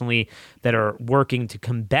internationally that are working to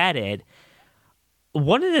combat it.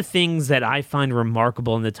 One of the things that I find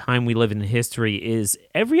remarkable in the time we live in history is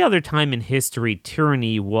every other time in history,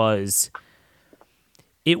 tyranny was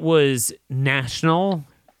national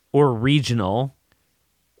or regional,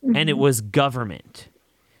 and it was government.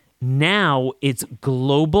 Now it's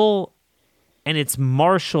global, and it's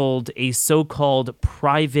marshaled a so-called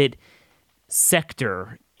private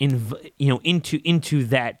sector into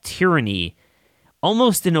that tyranny,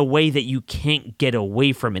 almost in a way that you can't get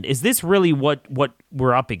away from it. Is this really what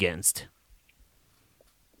we're up against?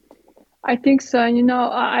 I think so.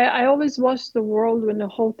 I always watched the world when the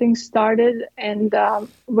whole thing started. And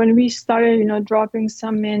when we started, dropping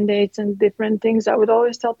some mandates and different things, I would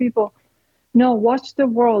always tell people, no, watch the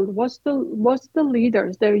world. Watch the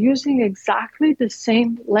leaders. They're using exactly the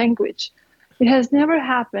same language. It has never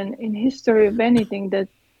happened in history of anything that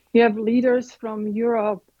you have leaders from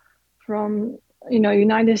Europe, from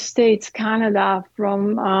United States, Canada,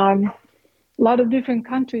 from a lot of different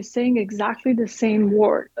countries saying exactly the same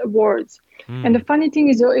words. And the funny thing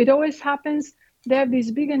is, it always happens. They have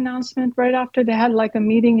this big announcement right after they had like a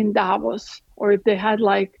meeting in Davos, or if they had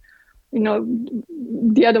like,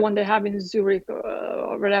 the other one they have in Zurich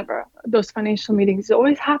or whatever, those financial meetings. It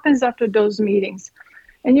always happens after those meetings.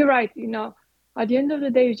 And you're right, at the end of the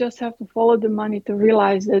day, you just have to follow the money to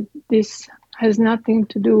realize that this has nothing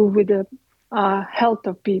to do with the health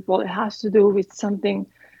of people. It has to do with something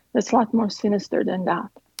that's a lot more sinister than that.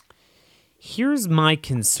 Here's my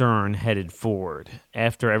concern headed forward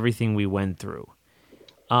after everything we went through.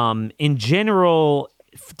 In general,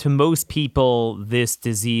 to most people, this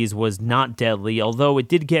disease was not deadly, although it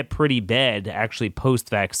did get pretty bad actually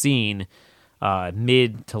post-vaccine,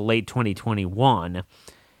 mid to late 2021.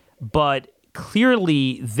 But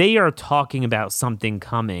clearly, they are talking about something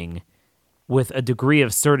coming with a degree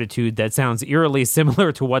of certitude that sounds eerily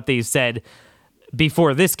similar to what they said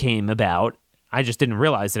before this came about. I just didn't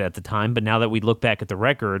realize it at the time, but now that we look back at the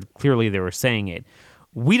record, clearly they were saying it.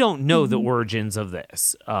 We don't know the origins of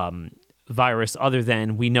this virus other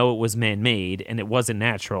than we know it was man-made and it wasn't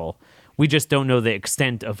natural. We just don't know the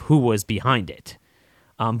extent of who was behind it.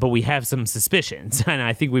 But we have some suspicions, and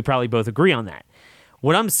I think we probably both agree on that.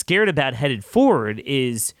 What I'm scared about headed forward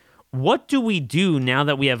is, what do we do now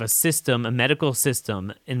that we have a medical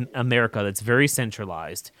system in America that's very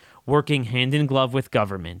centralized, working hand in glove with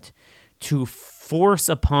government to force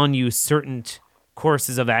upon you certain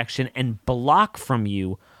courses of action and block from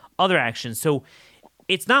you other actions? So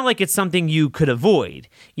it's not like it's something you could avoid.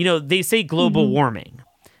 They say global warming,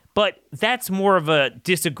 but that's more of a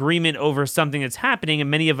disagreement over something that's happening, and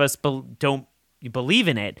many of us don't believe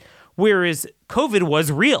in it. Whereas COVID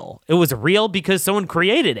was real. It was real because someone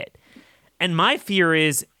created it. And my fear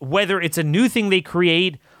is whether it's a new thing they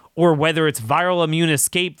create or whether it's viral immune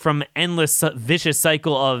escape from endless vicious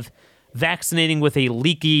cycle of vaccinating with a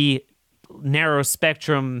leaky, narrow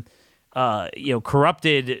spectrum,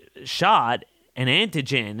 corrupted shot, an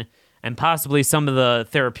antigen, and possibly some of the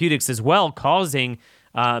therapeutics as well, causing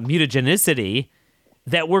mutagenicity,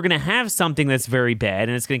 that we're going to have something that's very bad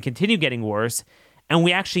and it's going to continue getting worse, and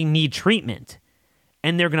we actually need treatment,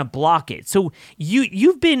 and they're going to block it. So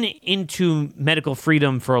you've been into medical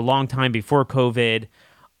freedom for a long time before COVID.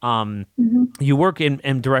 You work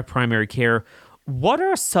in direct primary care. What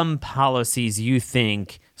are some policies you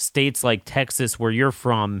think states like Texas, where you're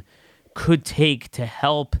from, could take to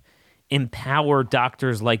help empower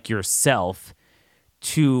doctors like yourself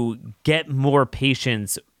to get more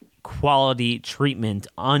patients quality treatment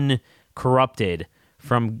uncorrupted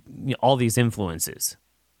from all these influences?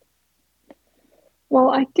 Well,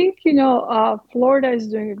 I think, Florida is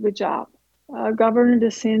doing a good job. Governor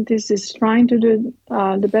DeSantis is trying to do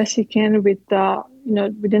the best he can with,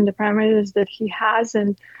 within the parameters that he has.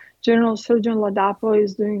 And General Surgeon Ladapo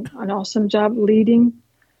is doing an awesome job leading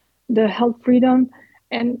the health freedom.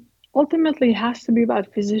 And ultimately, it has to be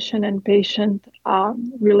about physician and patient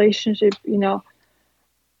relationship.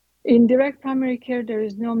 In direct primary care, there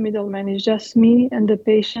is no middleman. It's just me and the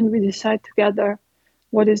patient. We decide together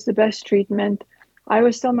what is the best treatment. I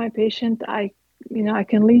always tell my patient, I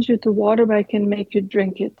can lead you to water, but I can make you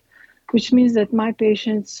drink it, which means that my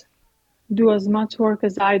patients do as much work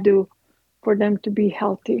as I do for them to be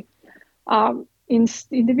healthy. In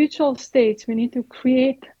individual states, we need to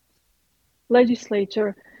create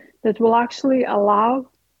legislature that will actually allow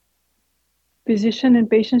physician and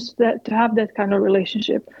patients to have that kind of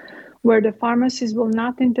relationship, where the pharmacist will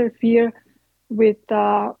not interfere with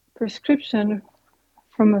prescription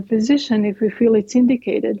from a physician if we feel it's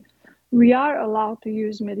indicated. We are allowed to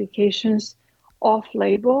use medications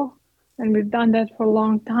off-label, and we've done that for a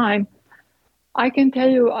long time. I can tell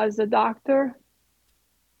you, as a doctor,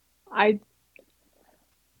 I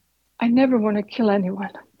never want to kill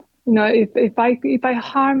anyone. If I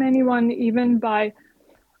harm anyone, even by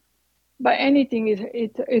anything,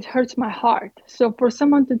 it hurts my heart. So for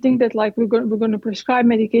someone to think that we're going to prescribe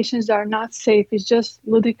medications that are not safe is just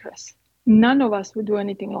ludicrous. None of us would do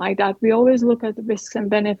anything like that. We always look at the risks and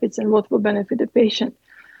benefits and what will benefit the patient.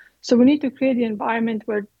 So we need to create the environment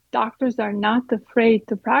where doctors are not afraid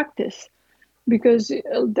to practice, because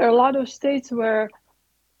there are a lot of states where,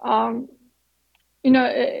 at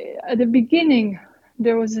the beginning,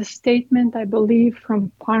 there was a statement, I believe,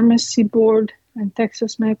 from Pharmacy Board and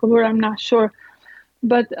Texas Medical Board, I'm not sure,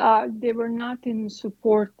 but they were not in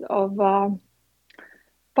support of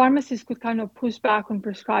pharmacists could kind of push back on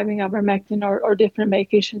prescribing ivermectin or different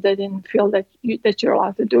medications they didn't feel that you're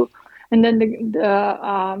allowed to do. And then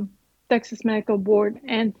the Texas Medical Board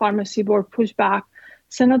and Pharmacy Board pushed back.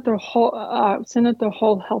 Senator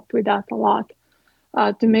Hall helped with that a lot.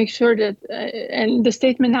 to make sure that, and the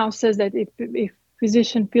statement now says that if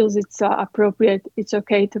physician feels it's appropriate, it's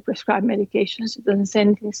okay to prescribe medications. It doesn't say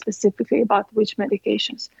anything specifically about which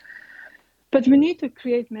medications. But we need to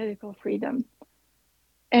create medical freedom.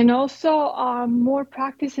 And also more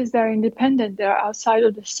practices that are independent, that are outside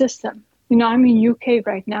of the system. I'm in UK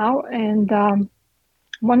right now, and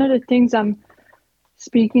one of the things I'm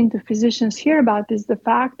speaking to physicians here about is the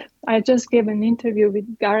fact, I just gave an interview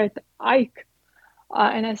with Gareth Icke,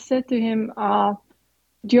 and I said to him,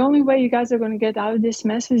 the only way you guys are going to get out of this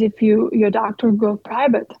mess is if your doctor go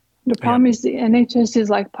private. The problem is the NHS is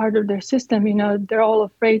like part of their system. They're all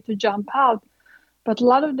afraid to jump out. But a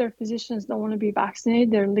lot of their physicians don't want to be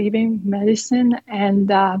vaccinated. They're leaving medicine, and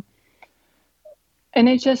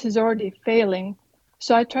NHS is already failing.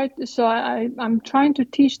 So I'm trying to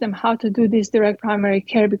teach them how to do this direct primary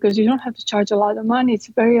care, because you don't have to charge a lot of money. It's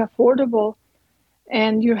very affordable,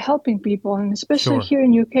 and you're helping people. And especially here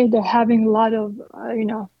in UK, they're having a lot of,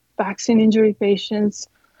 vaccine injury patients,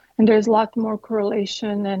 and there's a lot more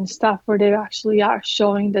correlation and stuff where they actually are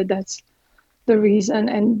showing that that's the reason,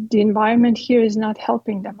 and the environment here is not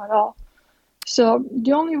helping them at all. So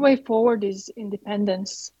the only way forward is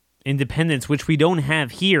independence. Independence, which we don't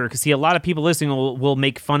have here. Because, see, a lot of people listening will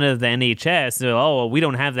make fun of the NHS. So, well, we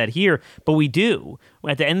don't have that here, but we do.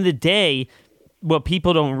 At the end of the day, what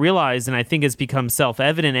people don't realize, and I think it's become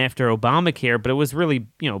self-evident after Obamacare, but it was really,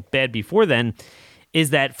 bad before then,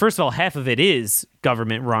 is that, first of all, half of it is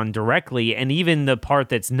government-run directly, and even the part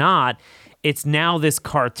that's not, it's now this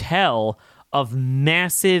cartel of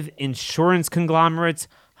massive insurance conglomerates,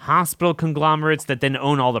 hospital conglomerates that then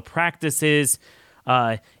own all the practices.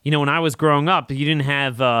 When I was growing up, you didn't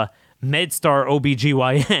have MedStar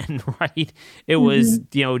OBGYN, right? It was,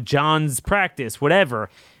 John's practice, whatever.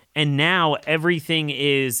 And now everything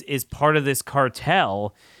is part of this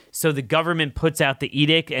cartel. So the government puts out the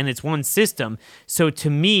edict, and it's one system. So to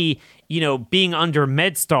me, being under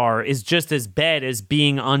MedStar is just as bad as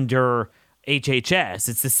being under HHS.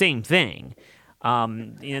 It's the same thing.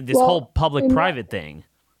 Whole public-private thing.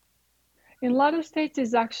 In a lot of states,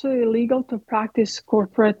 it's actually illegal to practice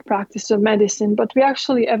corporate practice of medicine, but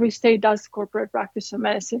every state does corporate practice of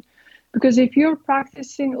medicine. Because if you're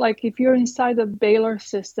practicing, like if you're inside the Baylor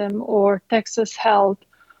system or Texas Health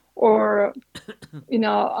or,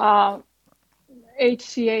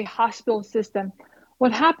 HCA hospital system,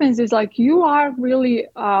 what happens is you are really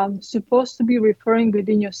supposed to be referring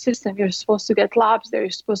within your system. You're supposed to get labs there. You're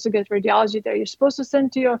supposed to get radiology there. You're supposed to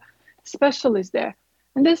send to your specialist there.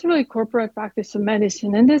 And that's really corporate practice of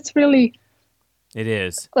medicine. And that's really, it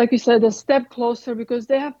is, like you said, a step closer, because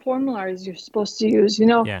they have formularies you're supposed to use.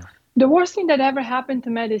 The worst thing that ever happened to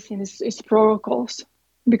medicine is protocols.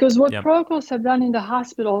 Because what protocols have done in the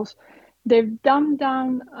hospitals, they've dumbed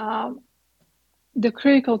down the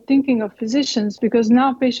critical thinking of physicians, because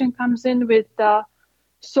now a patient comes in with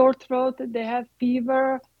sore throat, they have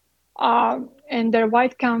fever, and their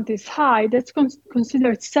white count is high. That's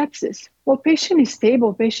considered sepsis. Well, patient is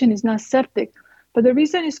stable, patient is not septic. But the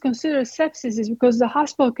reason it's considered sepsis is because the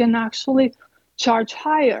hospital can actually charge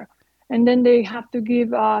higher. And then they have to give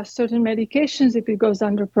certain medications if it goes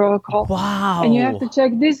under protocol. Wow. And you have to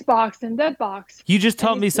check this box and that box. You just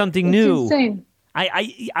taught me something new. It's insane.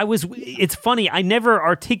 It's funny, I never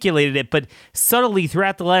articulated it, but subtly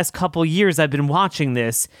throughout the last couple of years, I've been watching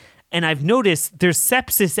this, and I've noticed there's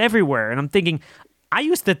sepsis everywhere. And I'm thinking, I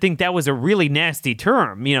used to think that was a really nasty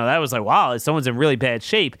term. That was like, wow, someone's in really bad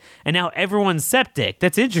shape. And now everyone's septic.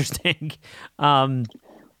 That's interesting.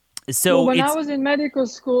 So when I was in medical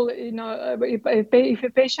school, if a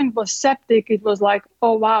patient was septic, it was like,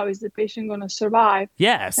 oh, wow, is the patient going to survive?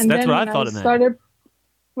 Yes, and that's what I thought it meant.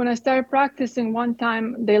 When I started practicing, one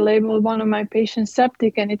time they labeled one of my patients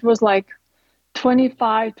septic, and it was like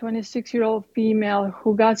 26-year-old female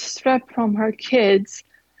who got strep from her kids,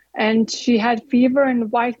 and she had fever and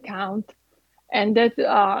white count, and that,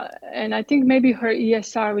 and I think maybe her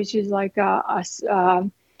ESR, which is like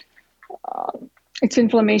it's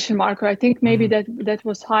inflammation marker. I think maybe that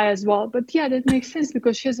was high as well. But yeah, that makes sense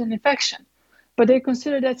because she has an infection. But they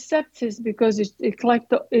consider that sepsis because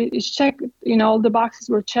it's checked, all the boxes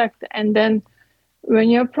were checked. And then when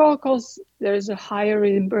you have protocols, there's a higher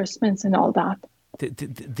reimbursements and all that.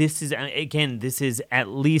 This is at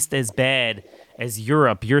least as bad as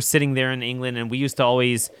Europe. You're sitting there in England, and we used to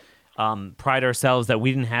always pride ourselves that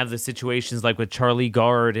we didn't have the situations like with Charlie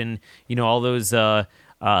Gard and, all those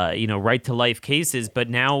right to life cases, but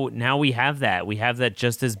now we have that. We have that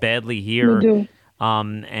just as badly here. We do.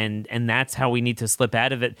 And that's how we need to slip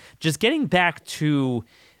out of it. Just getting back to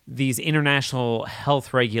these international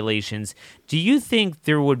health regulations, do you think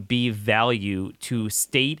there would be value to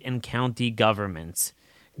state and county governments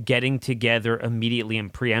getting together immediately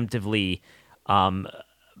and preemptively,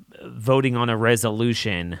 voting on a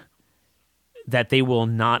resolution that they will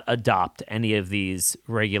not adopt any of these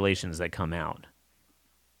regulations that come out?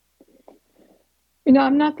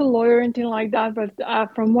 I'm not a lawyer or anything like that, but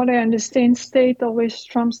from what I understand, state always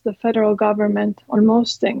trumps the federal government on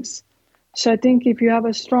most things. So I think if you have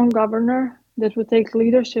a strong governor that would take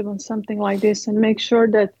leadership on something like this and make sure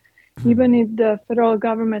that even if the federal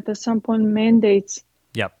government at some point mandates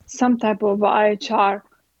some type of IHR,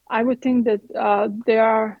 I would think that there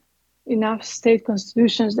are enough state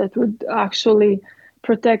constitutions that would actually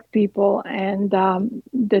protect people and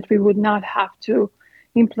that we would not have to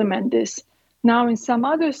implement this. Now, in some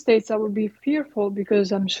other states, I would be fearful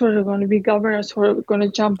because I'm sure there are going to be governors who are going to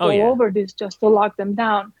jump over this just to lock them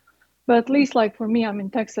down. But at least, like for me, I'm in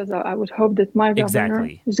Texas. I would hope that my governor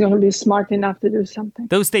is going to be smart enough to do something.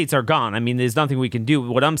 Those states are gone. I mean, there's nothing we can do.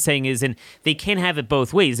 What I'm saying is, and they can't have it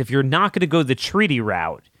both ways. If you're not going to go the treaty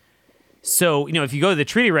route, so, if you go the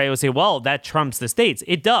treaty route, you'll say, well, that trumps the states.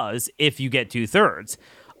 It does if you get 2/3.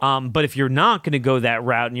 But if you're not going to go that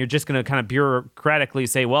route and you're just going to kind of bureaucratically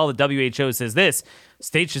say, well, the WHO says this,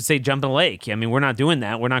 states should say jump in the lake. I mean, we're not doing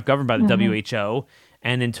that. We're not governed by the WHO.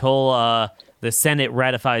 And until the Senate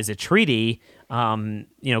ratifies a treaty,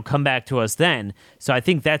 come back to us then. So I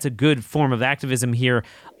think that's a good form of activism here.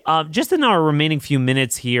 Just in our remaining few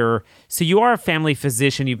minutes here, so you are a family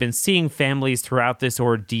physician. You've been seeing families throughout this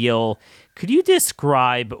ordeal. Could you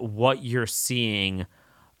describe what you're seeing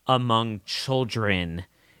among children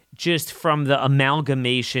just from the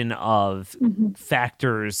amalgamation of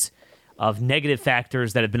factors, of negative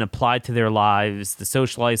factors that have been applied to their lives, the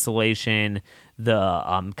social isolation,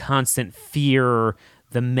 the constant fear,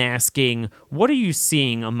 the masking? What are you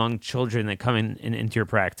seeing among children that come into your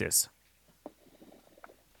practice?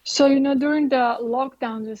 So, during the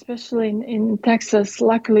lockdowns, especially in Texas,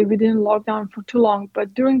 luckily we didn't lock down for too long,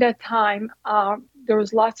 but during that time, there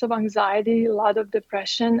was lots of anxiety, a lot of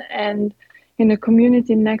depression, and in a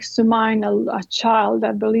community next to mine, a child,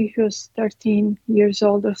 I believe he was 13 years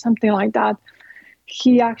old or something like that,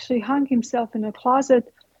 he actually hung himself in a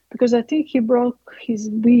closet because I think he broke his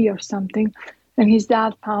Wii or something, and his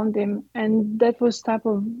dad found him. And that was type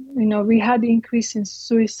of, we had the increase in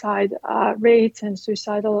suicide rates and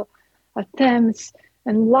suicidal attempts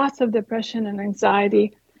and lots of depression and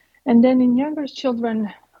anxiety. And then in younger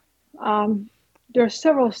children, there are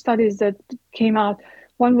several studies that came out.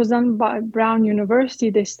 One was done by Brown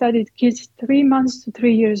University. They studied kids 3 months to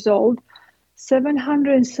 3 years old,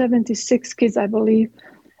 776 kids, I believe.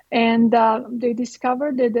 And they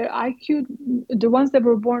discovered that their IQ, the ones that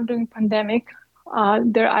were born during pandemic,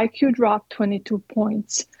 their IQ dropped 22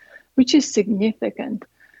 points, which is significant.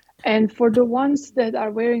 And for the ones that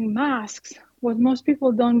are wearing masks, what most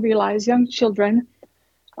people don't realize, young children,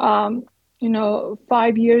 5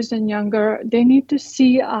 years and younger, they need to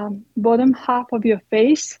see bottom half of your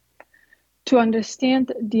face to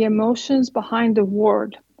understand the emotions behind the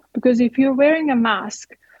word. Because if you're wearing a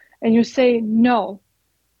mask and you say no,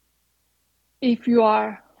 if you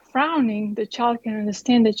are frowning, the child can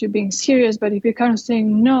understand that you're being serious. But if you're kind of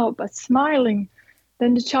saying no, but smiling,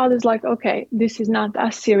 then the child is like, okay, this is not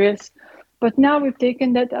as serious. But now we've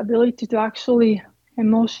taken that ability to actually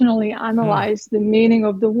emotionally analyze the meaning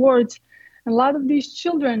of the words. And a lot of these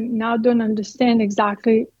children now don't understand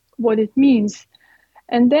exactly what it means.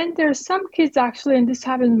 And then there are some kids actually, and this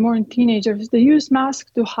happens more in teenagers, they use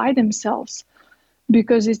masks to hide themselves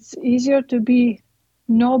because it's easier to be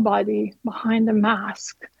nobody behind a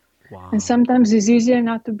mask. Wow. And sometimes it's easier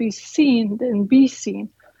not to be seen than be seen.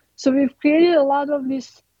 So we've created a lot of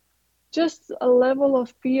this, just a level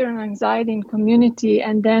of fear and anxiety in community.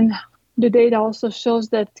 And then the data also shows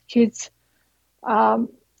that kids are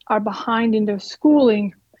behind in their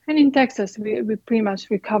schooling. And in Texas, we pretty much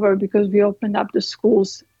recovered because we opened up the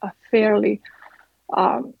schools fairly,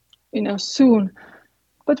 soon.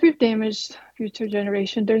 But we've damaged future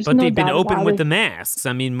generation. But they've been open with the masks.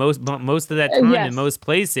 I mean, most of that time in most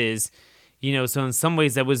places, so in some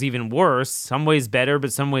ways that was even worse. Some ways better,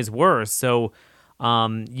 but some ways worse. So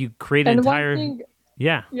you create an entire...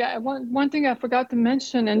 One thing I forgot to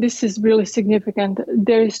mention, and this is really significant,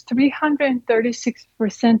 there is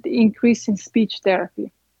 336% increase in speech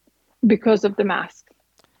therapy because of the mask.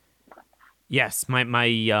 Yes,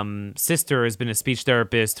 my sister has been a speech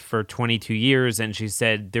therapist for 22 years, and she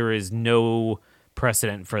said there is no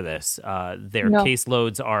precedent for this. Their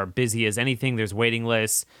caseloads are busy as anything. There's waiting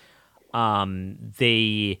lists.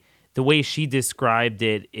 The way she described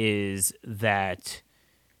it is that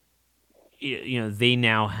they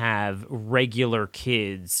now have regular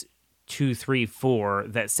kids 2, 3, 4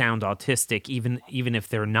 that sound autistic, even if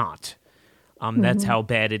they're not. That's how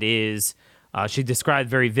bad it is. She described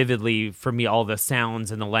very vividly for me all the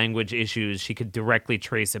sounds and the language issues. She could directly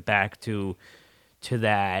trace it back to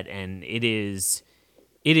that, and it is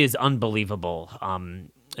unbelievable.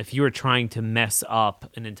 If you are trying to mess up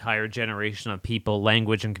an entire generation of people,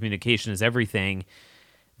 language and communication is everything.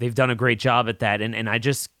 They've done a great job at that, and I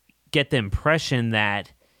just get the impression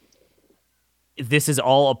that this is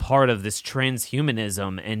all a part of this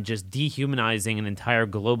transhumanism and just dehumanizing an entire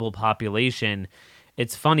global population.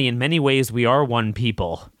 It's funny, in many ways, we are one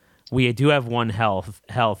people. We do have one health.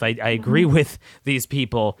 I agree with these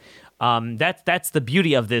people. That's the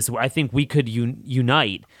beauty of this. I think we could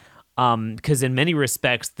unite, because in many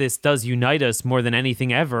respects, this does unite us more than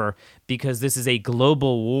anything ever, because this is a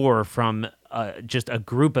global war from just a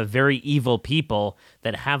group of very evil people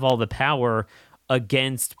that have all the power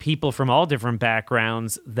against people from all different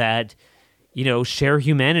backgrounds that, share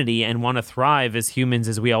humanity and want to thrive as humans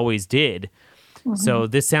as we always did. So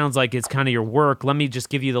this sounds like it's kind of your work. Let me just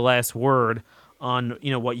give you the last word on,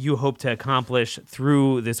 what you hope to accomplish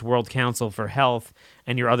through this World Council for Health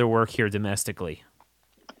and your other work here domestically.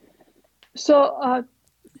 So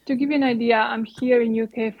to give you an idea, I'm here in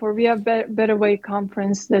UK for We Have Better Way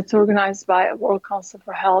conference that's organized by World Council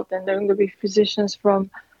for Health, and there are going to be physicians from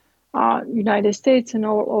United States and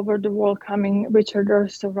all over the world coming. Richard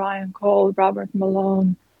Urster, Ryan Cole, Robert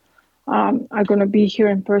Malone are going to be here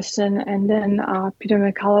in person, and then Peter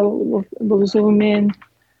McCullough will zoom in.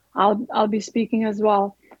 I'll be speaking as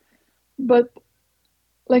well. But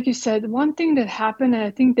like you said, one thing that happened, and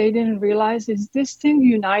I think they didn't realize, is this thing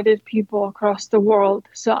united people across the world.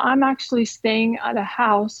 So I'm actually staying at a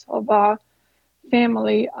house of our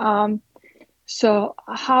family. So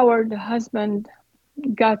Howard, the husband,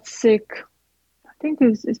 got sick. I think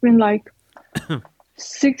it's been like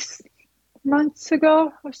 6 months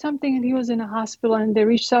ago or something, and he was in a hospital, and they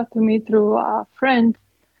reached out to me through a friend,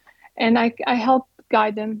 and I helped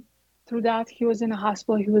guide him through that. He was in a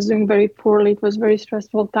hospital. He was doing very poorly. It was a very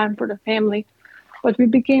stressful time for the family, but we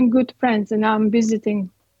became good friends, and now I'm visiting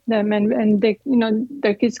them, and they,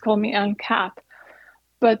 their kids call me Aunt Cat.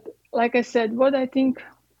 But like I said, what I think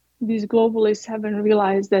these globalists haven't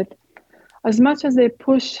realized, that as much as they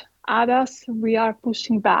push at us, we are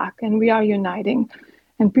pushing back, and we are uniting.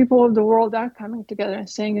 And people of the world are coming together and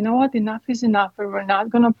saying, you know what, enough is enough, and we're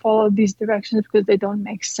not going to follow these directions because they don't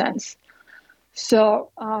make sense.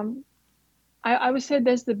 So I would say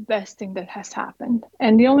that's the best thing that has happened.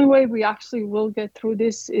 And the only way we actually will get through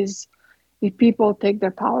this is if people take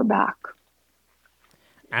their power back.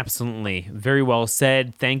 Absolutely. Very well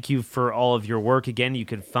said. Thank you for all of your work. Again, you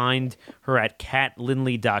can find her at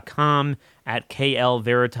katlindley.com, at KL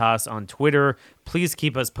Veritas on Twitter. Please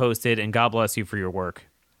keep us posted, and God bless you for your work.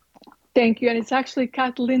 Thank you. And it's actually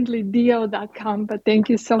katlindleydo.com, but thank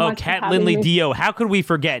you so much. Oh, Kat Lindley Dio. How could we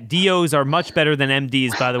forget? DOs are much better than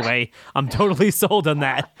MDs, by the way. I'm totally sold on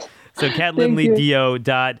that. So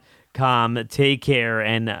katlindleydo.com. Take care,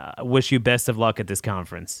 and wish you best of luck at this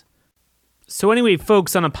conference. So anyway,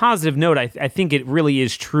 folks, on a positive note, I think it really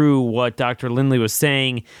is true what Dr. Lindley was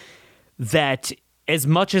saying, that as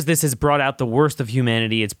much as this has brought out the worst of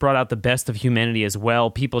humanity, it's brought out the best of humanity as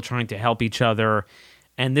well, people trying to help each other.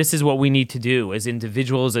 And this is what we need to do as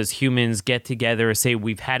individuals, as humans, get together, say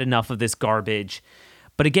we've had enough of this garbage.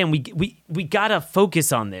 But again, we got to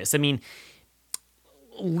focus on this. I mean,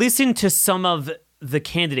 listen to some of the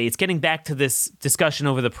candidates. Getting back to this discussion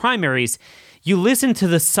over the primaries, you listen to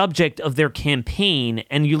the subject of their campaign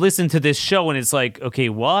and you listen to this show and it's like, okay,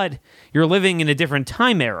 what? You're living in a different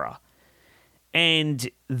time era. And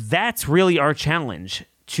that's really our challenge,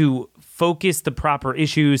 to focus the proper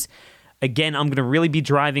issues. Again, I'm going to really be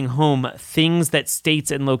driving home things that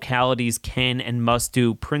states and localities can and must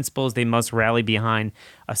do, principles they must rally behind,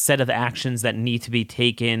 a set of actions that need to be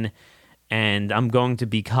taken. And I'm going to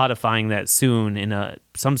be codifying that soon in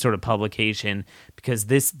some sort of publication, because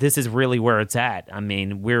this is really where it's at. I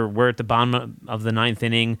mean, we're at the bottom of the ninth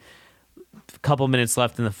inning, a couple minutes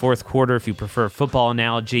left in the fourth quarter, if you prefer a football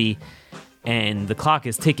analogy, and the clock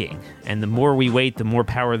is ticking. And the more we wait, the more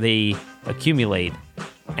power they accumulate,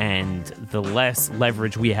 and the less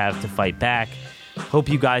leverage we have to fight back. Hope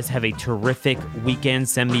you guys have a terrific weekend.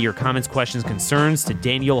 Send me your comments, questions, concerns to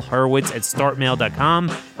DanielHorowitz@startmail.com.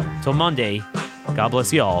 Till Monday, God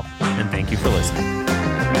bless you all, and thank you for listening.